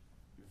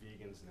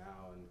vegans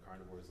now and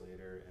carnivores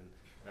later, and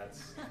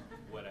that's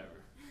whatever.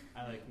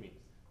 I like meat,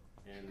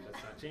 and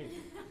that's not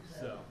changing.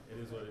 So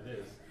it is what it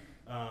is.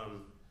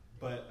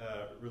 But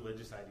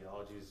religious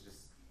ideology is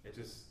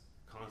just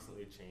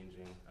constantly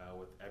changing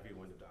with every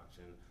wind of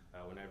doctrine.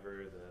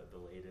 Whenever the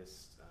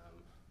latest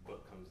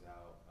book comes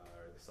out,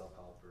 or the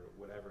self-help, or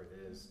whatever it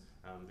is,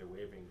 they're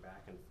wavering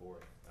back and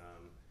forth,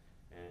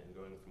 and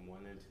going from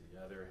one end to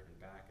the other, and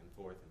back and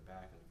forth, and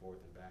back and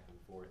forth, and back and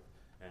forth.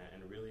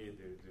 And really,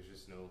 there's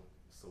just no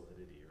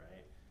solidity,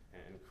 right?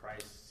 And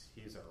Christ,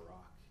 he's our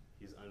rock.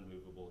 He's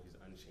unmovable. He's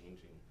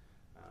unchanging.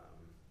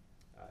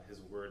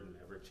 His word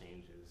never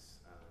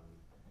changes.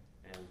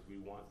 And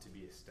we want to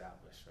be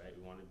established, right?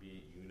 We want to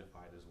be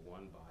unified as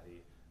one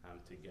body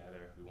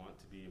together. We want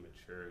to be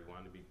mature. We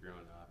want to be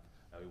grown up.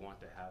 We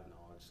want to have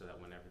knowledge so that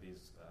whenever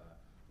these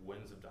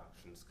winds of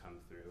doctrines come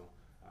through,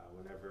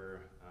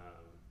 whenever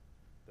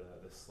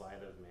the sleight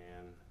of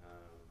man,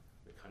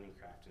 the cunning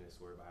craftiness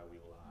whereby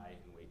we lie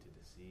and wait to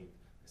deceive,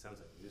 it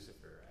sounds like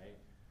Lucifer, right?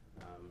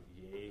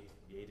 Yea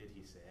did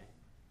he say,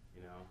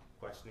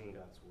 questioning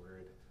God's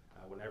word.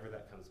 Whenever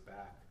that comes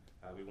back,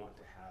 we want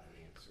to have an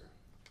answer.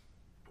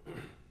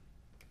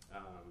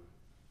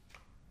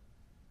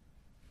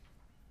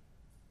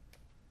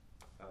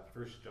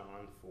 1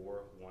 John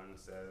 4:1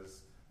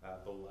 says,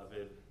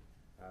 Beloved,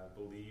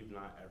 believe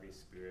not every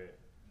spirit,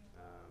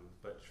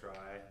 but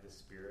try the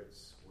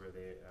spirits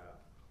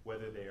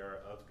whether they are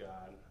of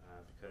God,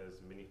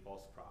 because many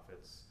false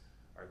prophets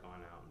are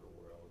gone out in the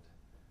world.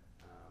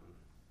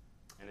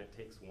 And it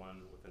takes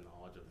one with the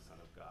knowledge of the Son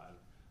of God.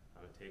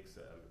 It takes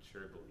a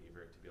mature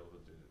believer to be able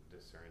to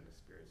discern the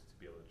spirits, to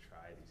be able to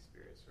try these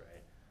spirits,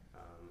 right?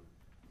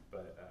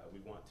 But we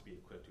want to be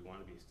equipped. We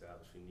want to be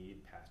established. We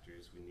need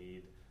pastors. We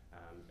need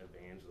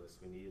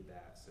evangelists. We need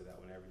that so that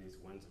whenever these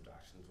winds of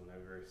doctrines,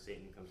 whenever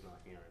Satan comes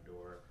knocking on our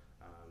door,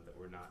 that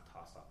we're not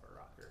tossed off our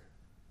rocker.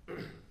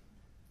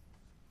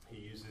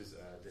 He uses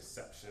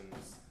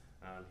deceptions.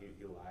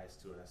 He lies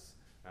to us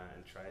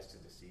and tries to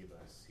deceive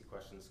us. He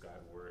questions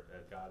God's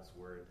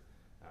word,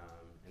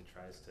 and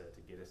tries to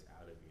get us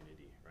out of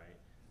unity, right?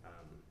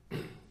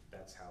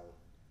 That's how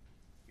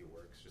he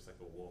works, just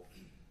like a wolf,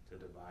 to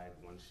divide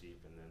one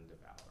sheep and then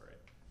devour it.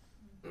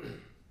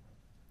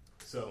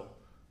 So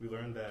we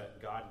learned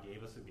that God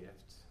gave us a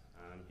gift.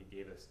 He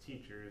gave us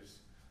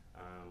teachers.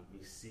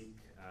 We see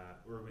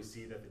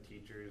that the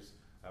teachers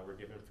were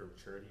given for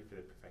maturity, for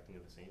the perfecting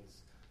of the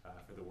saints,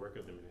 for the work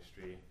of the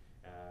ministry,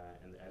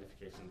 and the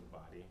edification of the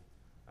body.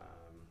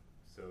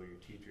 So your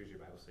teachers, your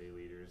Bible study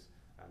leaders,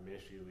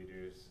 ministry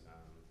leaders,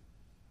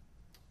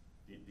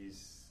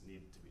 these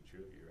need to be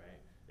true of you, right?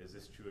 Is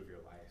this true of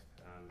your life?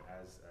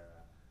 As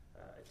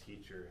a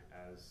teacher,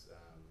 as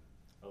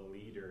a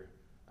leader,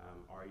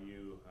 are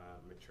you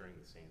maturing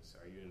the saints?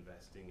 Are you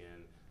investing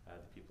in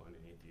the people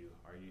underneath you?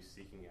 Are you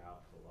seeking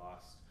out the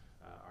lost?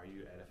 Are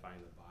you edifying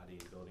the body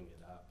and building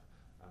it up?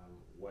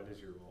 What is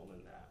your role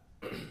in that?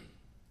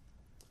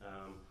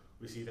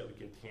 We see that we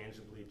can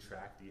tangibly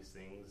track these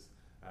things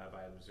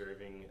by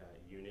observing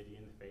unity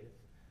in the faith,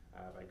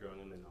 by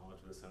growing in the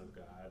knowledge of the Son of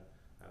God,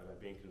 by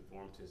being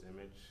conformed to his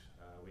image.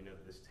 We know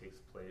that this takes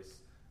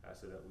place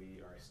so that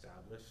we are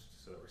established,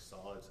 so that we're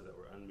solid, so that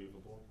we're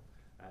unmovable,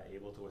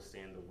 able to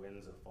withstand the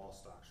winds of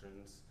false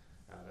doctrines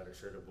that are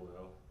sure to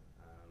blow.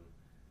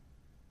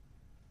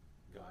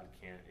 God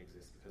can't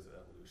exist because of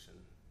evolution.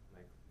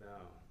 Like,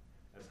 no,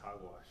 that's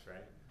hogwash,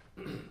 right?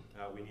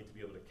 We need to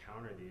be able to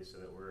counter these so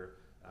that we're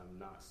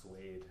not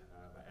swayed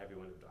by every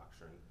wind of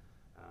doctrine.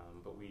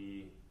 But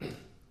we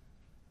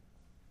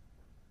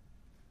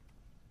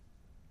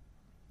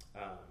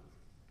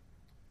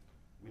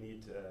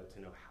need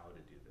to know how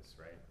to do this,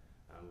 right?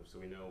 So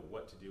we know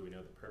what to do, we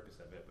know the purpose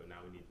of it, but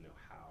now we need to know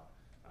how.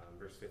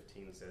 Verse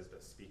 15 says,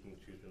 but speaking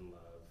truth in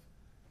love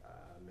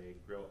may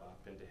grow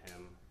up into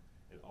him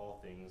in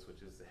all things,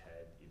 which is the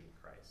head, even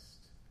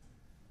Christ.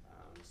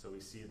 So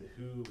we see the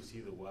who, we see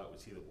the what, we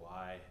see the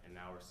why, and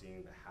now we're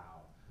seeing the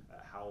how.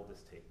 How will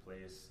this take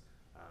place?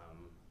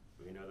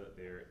 We know that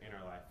they're in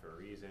our life for a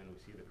reason. We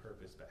see the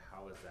purpose, but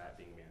how is that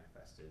being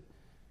manifested?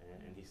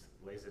 And he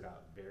lays it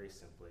out very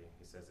simply.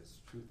 He says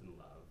it's truth and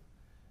love.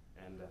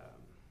 And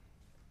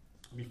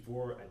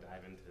before I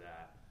dive into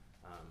that,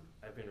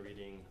 I've been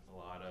reading a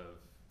lot of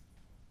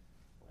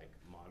like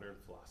modern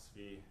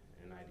philosophy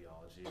and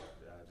ideology,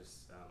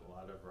 a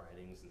lot of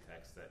writings and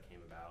texts that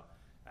came about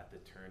at the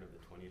turn of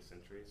the 20th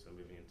century, so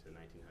moving into the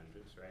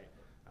 1900s, right?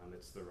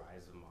 It's the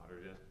rise of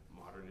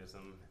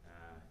modernism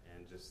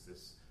and just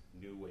this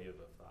new wave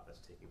of thought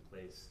that's taking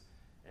place.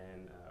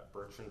 And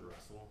Bertrand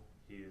Russell,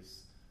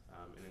 he's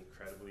an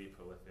incredibly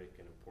prolific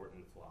and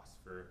important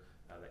philosopher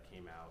that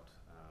came out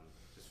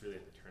just really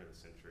at the turn of the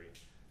century.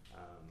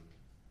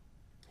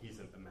 He's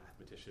a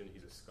mathematician,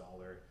 he's a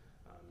scholar,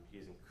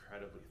 he's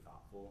incredibly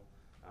thoughtful,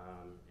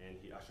 and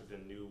he ushered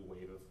in a new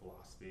wave of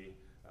philosophy,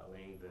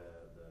 laying the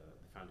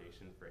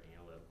foundation for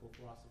analytical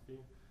philosophy,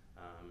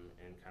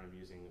 and kind of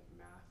using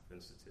math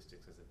and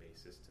statistics as a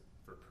basis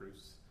for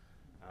proofs.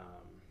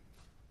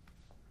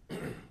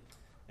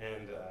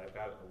 And I've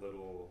got a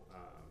little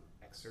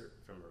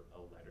excerpt from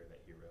a letter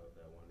that he wrote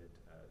that I wanted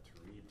to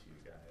read to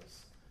you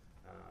guys.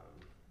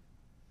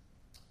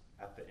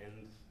 At the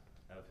end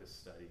of his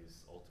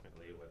studies,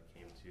 ultimately what it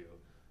came to,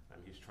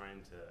 he's trying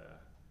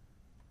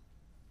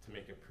to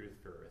make a proof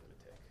for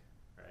arithmetic,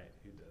 right?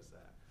 Who does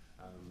that?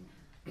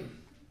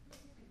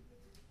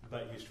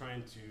 But he's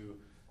trying to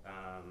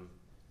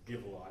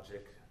give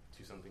logic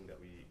to something that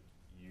we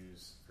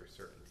use for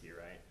certainty,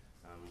 right?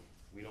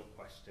 We don't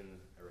question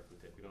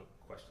arithmetic, we don't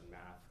question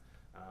math,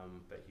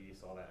 but he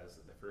saw that as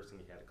the first thing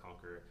he had to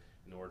conquer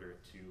in order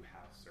to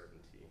have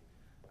certainty.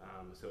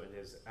 So in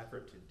his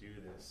effort to do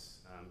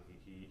this,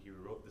 he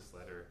wrote this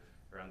letter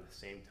around the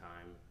same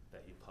time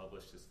that he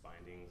published his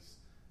findings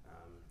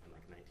in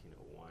like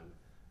 1901.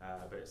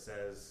 But it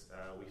says,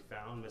 we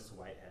found Miss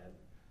Whitehead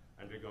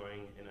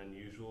undergoing an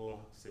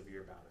unusual,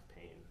 severe bout of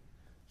pain.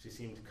 She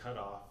seemed cut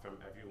off from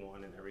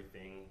everyone and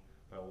everything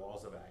by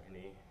walls of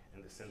agony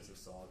and the sense of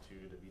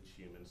solitude of each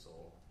human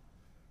soul.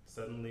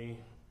 Suddenly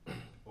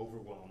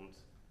overwhelmed,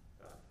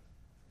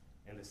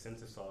 and the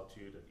sense of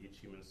solitude of each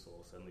human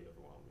soul suddenly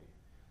overwhelmed me.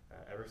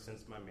 Ever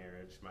since my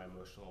marriage, my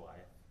emotional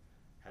life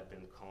had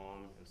been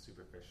calm and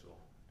superficial.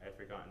 I had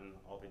forgotten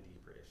all the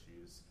deeper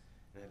issues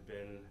and had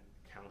been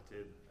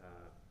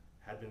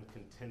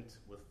content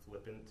with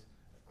flippant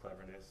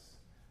cleverness.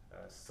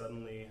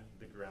 Suddenly,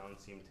 the ground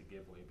seemed to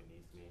give way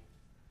beneath me,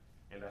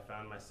 and I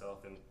found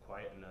myself in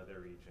quite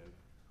another region.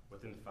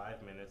 Within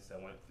 5 minutes,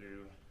 I went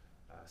through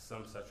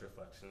some such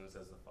reflections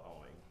as the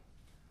following.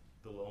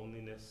 The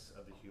loneliness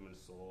of the human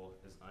soul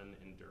is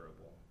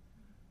unendurable.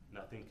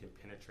 Nothing can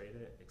penetrate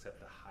it except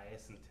the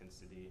highest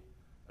intensity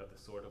of the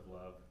sort of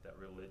love that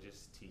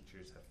religious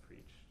teachers have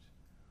preached.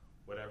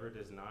 Whatever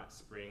does not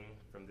spring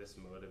from this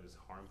motive is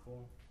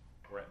harmful,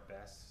 or at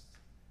best,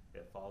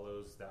 it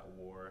follows that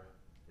war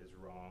is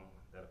wrong,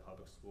 that a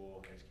public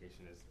school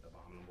education is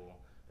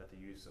abominable, that the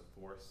use of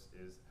force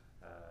is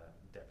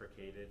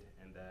deprecated,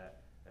 and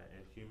that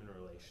in human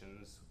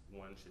relations,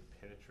 one should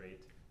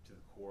penetrate to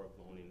the core of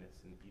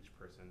loneliness in each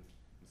person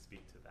and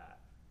speak to that.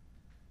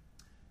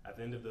 At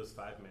the end of those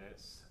 5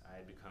 minutes, I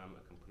had become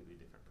a completely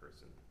different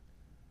person.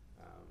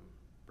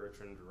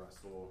 Bertrand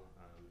Russell,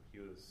 he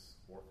was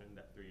orphaned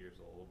at 3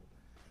 years old,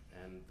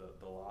 and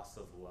the loss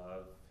of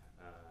love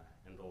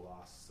and the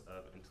loss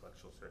of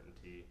intellectual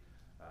certainty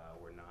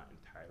were not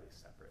entirely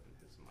separate in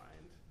his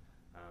mind.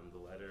 The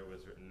letter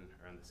was written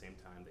around the same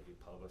time that he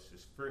published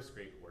his first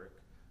great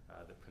work,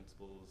 The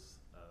Principles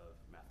of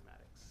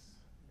Mathematics.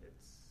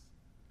 It's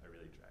a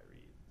really dry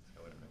read, so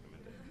I wouldn't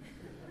recommend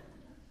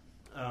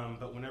it.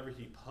 But whenever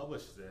he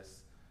published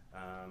this,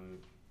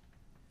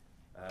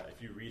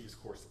 if you read his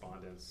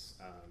correspondence,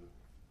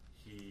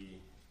 he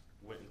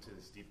went into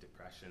this deep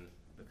depression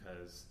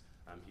because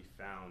he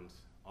found,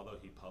 although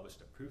he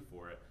published a proof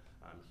for it,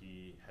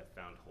 he had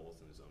found holes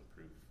in his own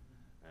proof.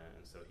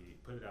 And so he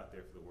put it out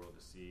there for the world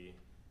to see,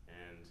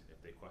 and if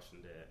they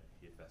questioned it,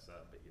 he'd fess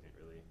up, but he didn't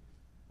really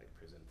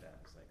present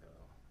that as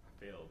oh, I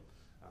failed.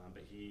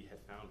 But he had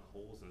found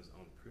holes in his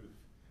own proof,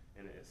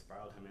 and it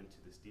spiraled him into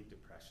this deep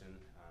depression.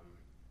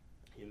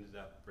 He ended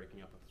up breaking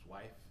up with his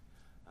wife.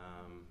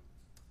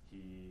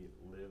 He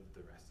lived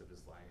the rest of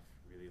his life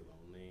really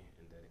lonely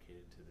and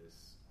dedicated to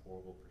this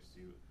horrible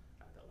pursuit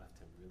that left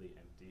him really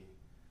empty,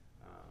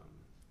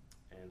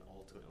 and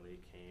ultimately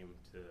came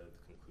to the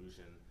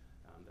conclusion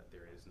that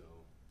there is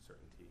no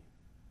certainty,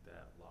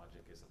 that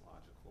logic isn't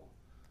logical,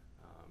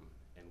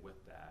 and with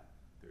that,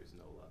 there is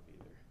no love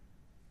either.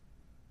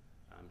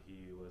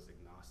 He was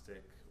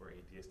agnostic or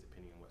atheist,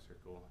 depending on what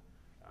circle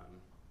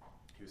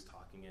he was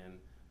talking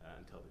in,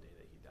 until the day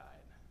that he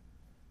died.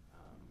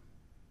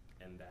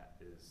 And that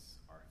is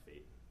our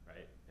fate,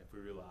 right? If we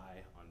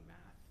rely on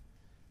math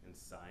and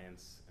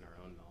science and our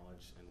own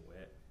knowledge and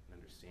wit and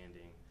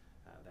understanding,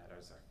 that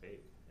is our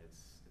fate.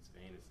 It's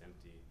vain, it's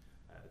empty.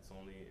 It's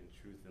only in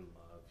truth and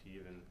love. He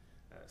even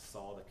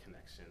saw the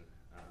connection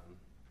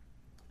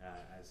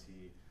as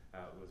he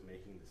was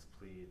making this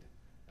plead.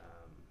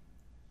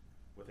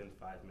 Within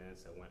 5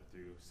 minutes, I went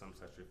through some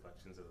such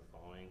reflections of the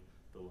following.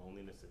 The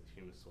loneliness of the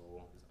human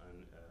soul is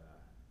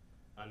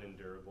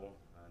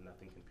unendurable.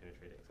 Nothing can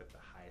penetrate it except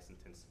the highest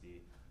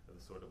intensity of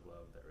the sort of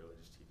love that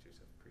religious teachers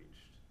have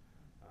preached.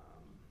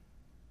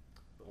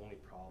 The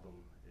only problem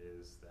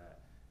is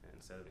that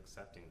instead of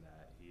accepting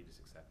that, he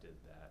just accepted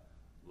that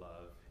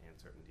love and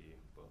certainty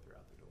both are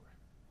out the door.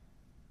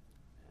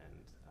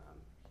 And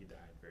he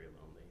died very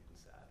lonely and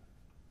sad.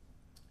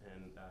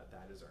 And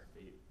that is our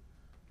fate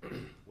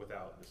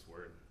without this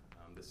word.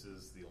 This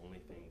is the only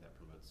thing that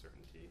promotes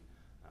certainty.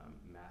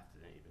 Math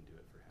didn't even do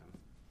it for him.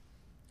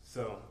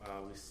 So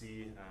we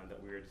see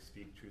that we are to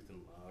speak truth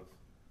in love.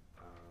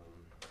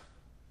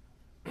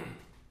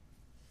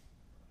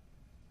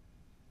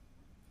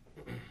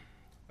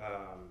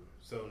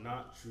 So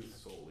not truth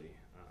solely.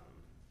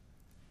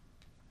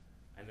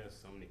 I know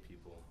so many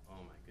people,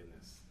 oh my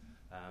goodness,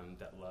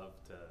 that love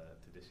to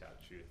dish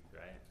out truth,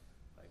 right?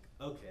 Like,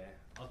 okay,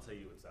 I'll tell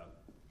you what's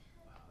up.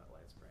 Wow, that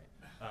light's bright.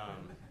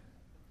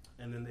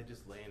 And then they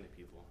just lay into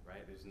people,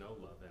 right? There's no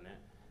love in it.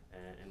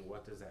 And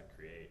what does that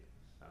create?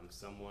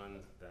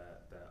 Someone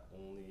that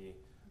only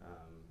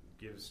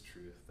gives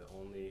truth, that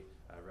only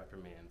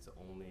reprimands, that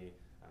only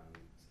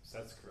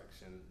sets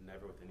correction,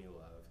 never with any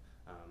love.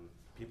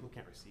 People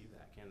can't receive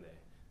that, can they?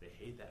 They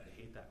hate that. They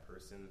hate that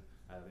person.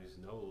 There's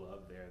no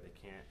love there. They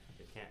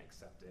can't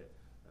accept it.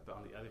 But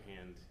on the other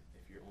hand,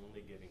 if you're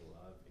only giving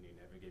love and you're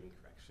never giving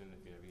correction,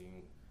 if you're never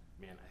giving,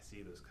 man, I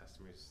see those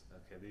customers.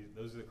 Okay,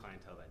 those are the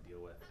clientele that I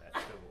deal with at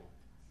Civil.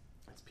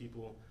 It's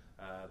people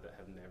that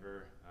have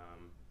never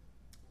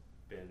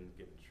been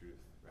given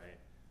truth,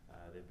 right?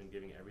 They've been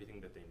giving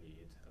everything that they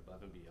need,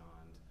 above and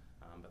beyond,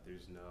 but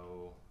there's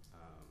no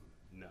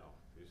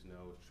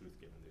truth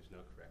given. There's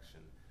no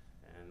correction,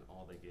 and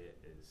all they get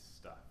is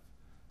stuff.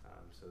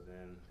 So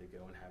then they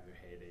go and have their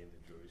heyday in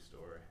the jewelry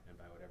store and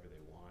buy whatever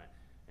they want,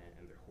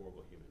 and they're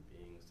horrible human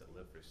beings that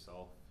live for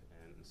self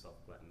and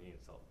self-gluttony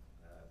and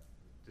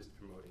just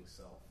promoting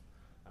self.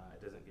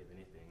 It doesn't give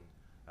anything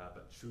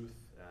but truth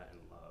and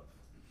love.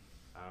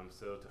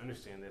 So to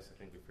understand this, I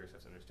think we first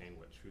have to understand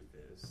what truth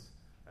is.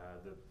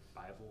 The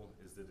Bible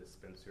is the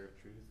dispenser of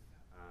truth.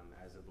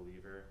 As a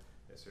believer,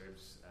 it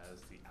serves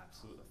as the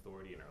absolute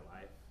authority in our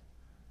life.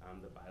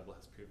 The Bible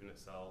has proven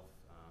itself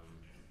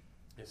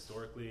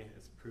historically,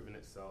 it's proven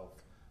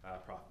itself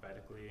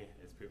prophetically,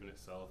 it's proven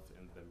itself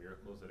in the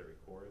miracles that it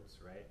records,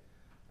 right?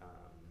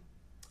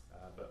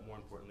 But more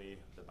importantly,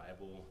 the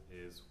Bible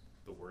is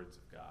the words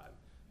of God.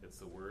 It's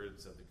the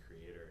words of the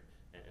Creator,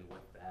 and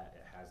with that,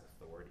 it has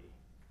authority.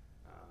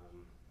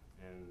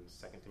 In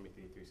 2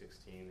 Timothy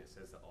 3:16, it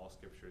says that all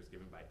Scripture is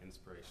given by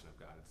inspiration of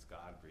God. It's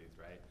God-breathed,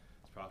 right?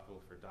 It's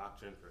profitable for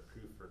doctrine, for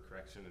reproof, for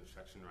correction,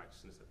 instruction,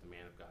 righteousness, that the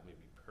man of God may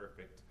be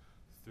perfect,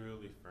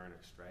 thoroughly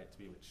furnished, right? To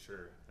be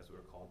mature, as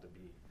we're called to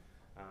be.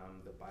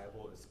 The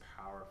Bible is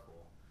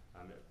powerful.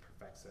 It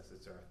perfects us.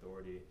 It's our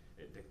authority.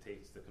 It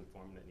dictates the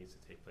conforming that needs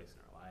to take place in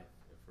our life.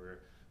 If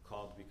we're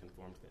called to be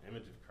conformed to the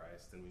image of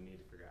Christ, then we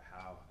need to figure out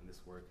how, and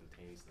this word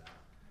contains that.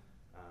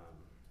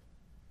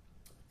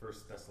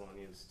 1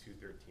 Thessalonians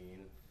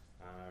 2:13,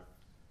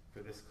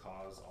 for this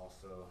cause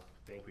also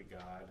thank we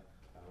God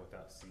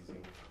without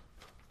ceasing.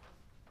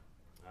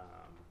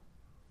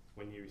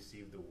 When you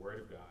received the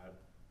word of God,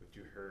 which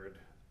you heard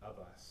of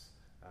us,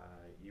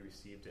 you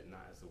received it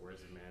not as the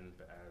words of men,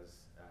 but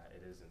as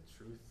it is in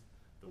truth,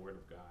 the word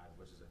of God,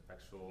 which is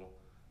effectual,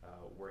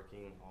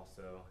 working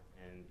also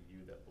in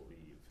you that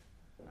believe.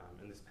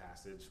 In this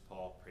passage,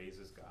 Paul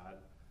praises God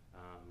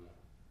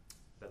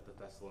that the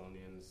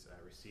Thessalonians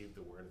received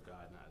the word of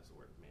God, not as the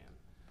word of man.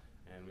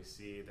 And we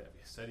see that if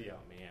we study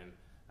out man,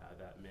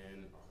 that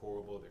men are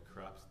horrible, they're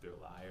corrupt, they're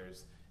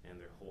liars, and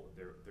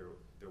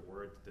their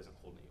word doesn't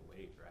hold any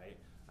weight, right?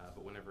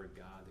 But whenever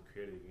God, the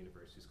creator of the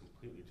universe, who's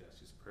completely just,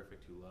 who's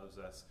perfect, who loves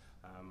us,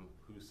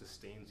 who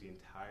sustains the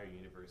entire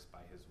universe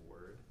by his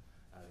word,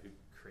 who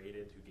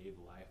created, who gave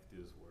life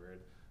through his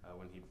word,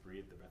 when he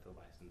breathed the breath of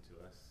life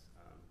into us,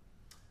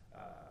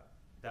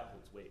 that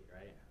holds weight,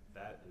 right?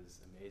 That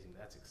is amazing.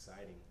 That's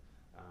exciting.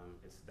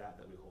 It's that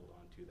we hold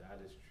on to. That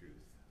is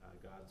truth.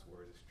 God's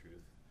word is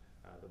truth.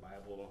 The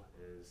Bible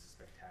is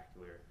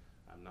spectacular,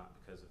 not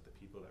because of the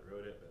people that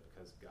wrote it, but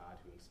because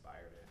God who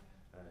inspired it,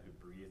 who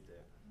breathed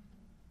it.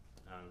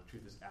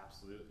 Truth is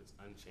absolute. It's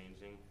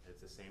unchanging.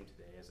 It's the same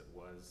today as it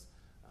was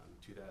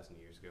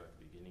 2,000 years ago at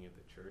the beginning of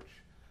the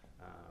church.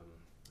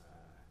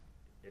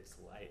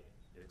 It's light.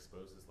 It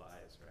exposes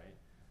lies, right?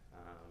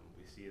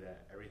 We see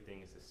that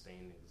everything is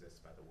sustained and exists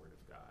by the word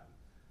of God.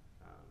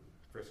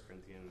 1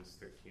 Corinthians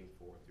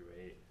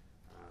 13:4-8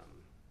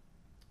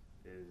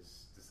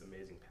 is this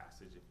amazing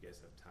passage, if you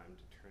guys have time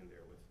to turn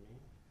there with me,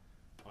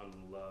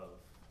 on love.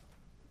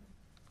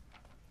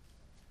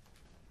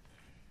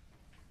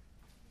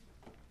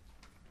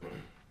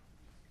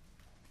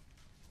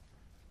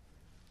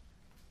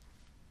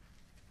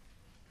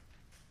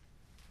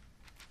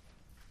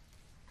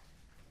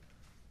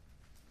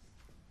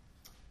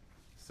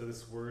 So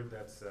this word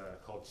that's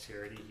called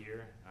charity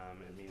here,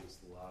 it means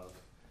love.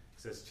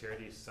 It says,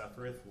 charity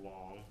suffereth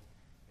long,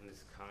 and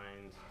is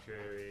kind.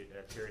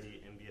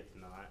 Charity envieth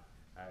not.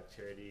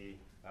 Charity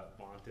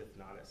vaunteth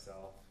not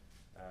itself.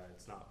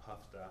 It's not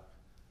puffed up.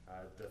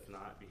 Doth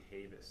not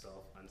behave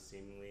itself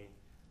unseemly.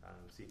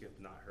 Seeketh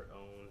not her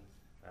own.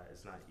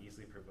 Is not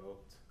easily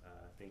provoked.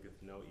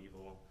 Thinketh no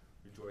evil.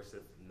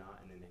 Rejoiceth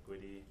not in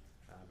iniquity,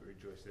 but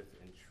rejoiceth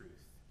in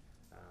truth.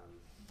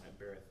 It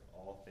beareth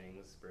all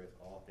things,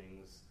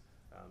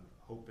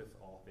 hopeth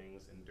all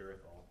things,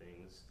 endureth all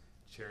things.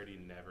 Charity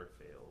never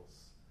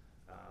fails.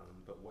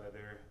 But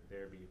whether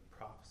there be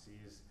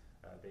prophecies,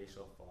 they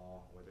shall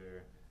fall.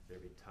 Whether there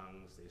be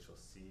tongues, they shall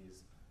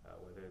cease.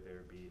 Whether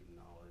there be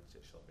knowledge,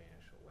 it shall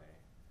vanish away.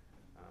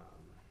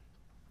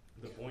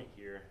 The point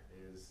here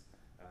is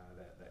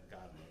that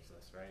God loves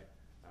us, right?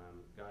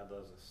 God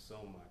loves us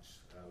so much.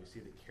 We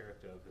see the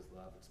character of his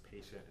love. It's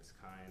patient, it's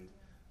kind,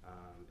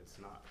 it's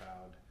not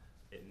proud.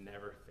 It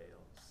never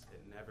fails.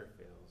 It never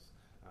fails.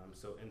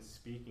 So in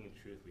speaking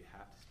truth, we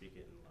have to speak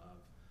it in love.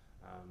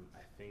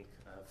 I think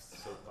of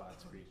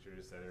soapbox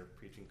preachers that are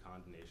preaching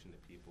condemnation to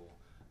people,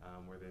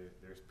 where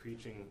they're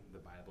preaching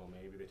the Bible.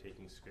 Maybe they're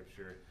taking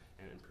scripture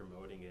and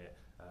promoting it,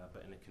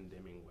 but in a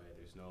condemning way.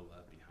 There's no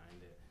love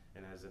behind it.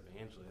 And as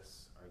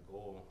evangelists, our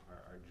goal,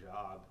 our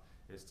job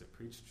is to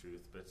preach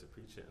truth, but it's to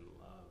preach it in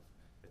love.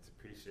 It's to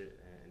preach it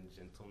in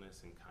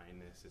gentleness and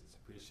kindness. It's to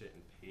preach it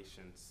in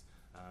patience.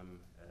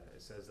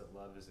 It says that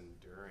love is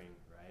enduring,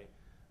 right?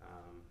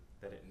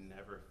 That it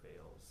never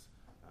fails.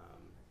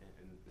 And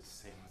the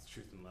same with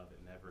truth and love, it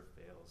never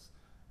fails.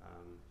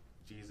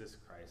 Jesus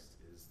Christ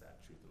is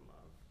that truth and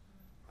love.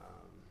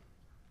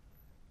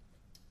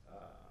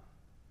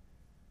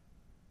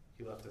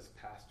 He left us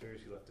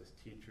pastors, he left us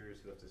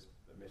teachers, he left us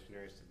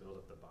missionaries to build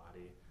up the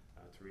body,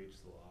 to reach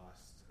the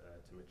lost,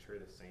 to mature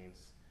the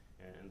saints.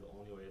 And the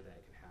only way that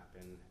can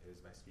happen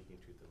is by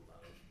speaking truth and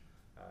love.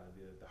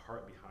 The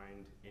heart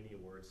behind any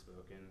word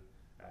spoken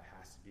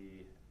has to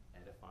be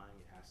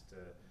edifying. It has to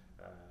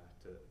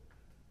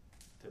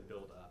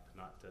build up,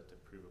 not to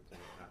prove a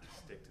point, not to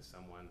stick to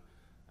someone.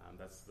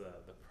 That's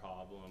the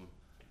problem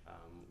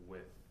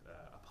with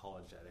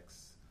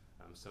apologetics.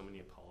 So many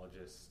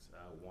apologists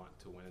want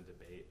to win a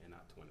debate and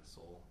not to win a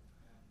soul,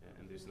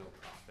 and there's no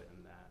profit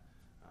in that.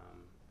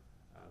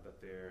 But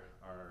there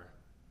are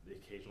the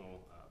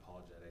occasional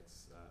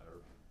apologetics or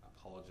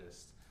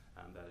apologists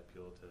that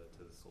appeal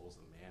to the souls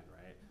of man,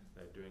 right?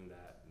 They're doing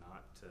that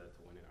not to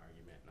win an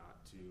argument,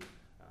 not to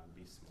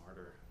be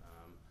smarter,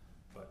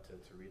 but to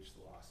reach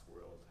the lost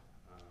world.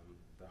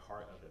 The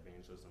heart of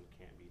evangelism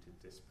can't be to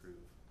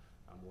disprove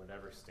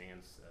whatever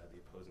stance the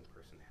opposing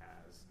person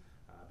has,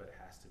 but it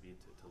has to be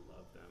to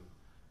love them,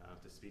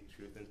 to speak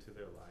truth into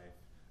their life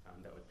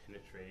that would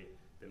penetrate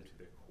them to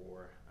their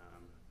core,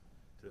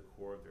 to the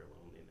core of their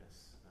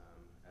loneliness,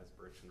 as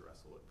Bertrand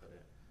Russell would put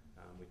it.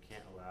 We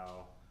can't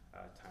allow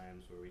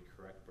times where we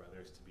correct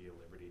brothers to be at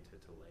liberty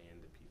to lay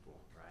into people,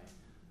 right?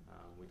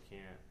 We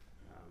can't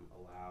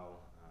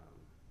allow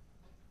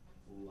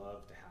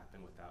love to happen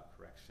without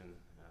correction,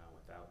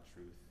 without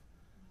truth.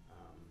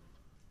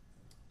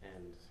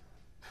 And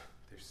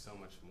there's so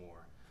much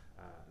more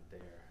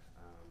there.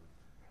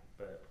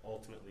 But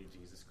ultimately,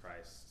 Jesus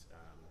Christ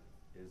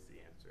is the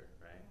answer,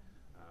 right?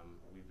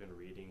 We've been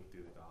reading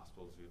through the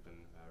Gospels. We've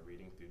been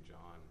reading through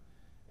John.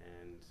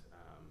 And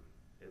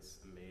it's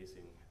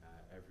amazing.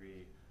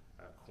 Every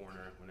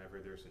corner, whenever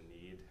there's a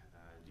need,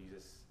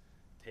 Jesus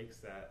takes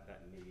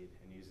that need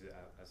and uses it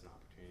as an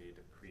opportunity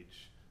to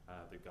preach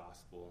the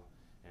gospel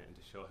and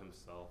to show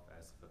himself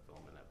as the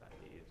fulfillment of that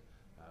need.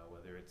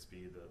 Whether it's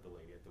be the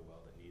lady at the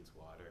well that needs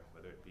water,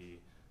 whether it be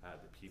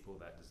the people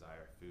that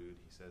desire food.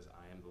 He says,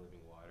 I am the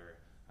living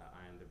water.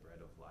 I am the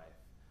bread of life.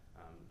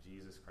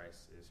 Jesus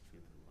Christ is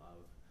truth and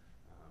love.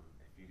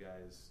 If you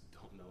guys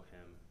don't know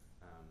him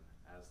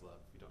as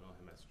love, if you don't know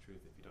him as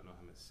truth, if you don't know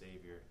him as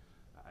Savior,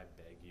 I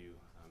beg you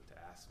to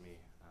ask me.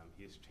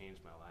 He has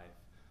changed my life.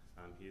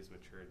 He has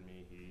matured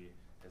me. He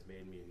has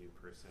made me a new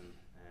person.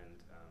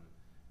 And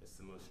it's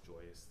the most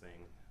joyous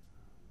thing,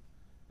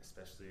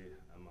 especially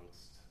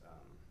amongst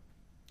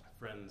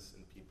friends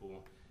and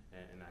people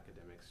and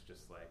academics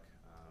just like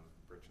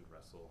Bertrand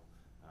Russell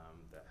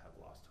that have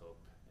lost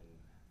hope and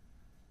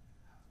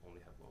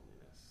only have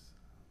loneliness.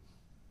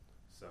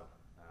 So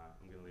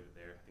I'm going to leave it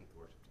there. I think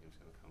the worship team's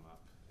going to come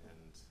up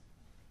and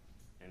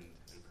end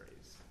in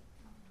praise.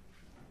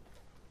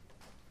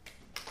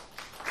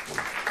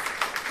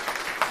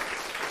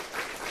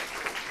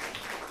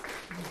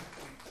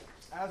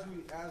 As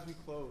we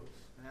close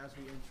and as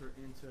we enter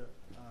into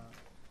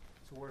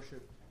to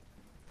worship,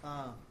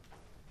 I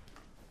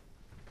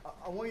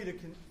want you to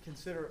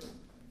consider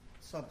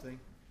something.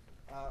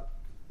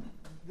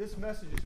 This message is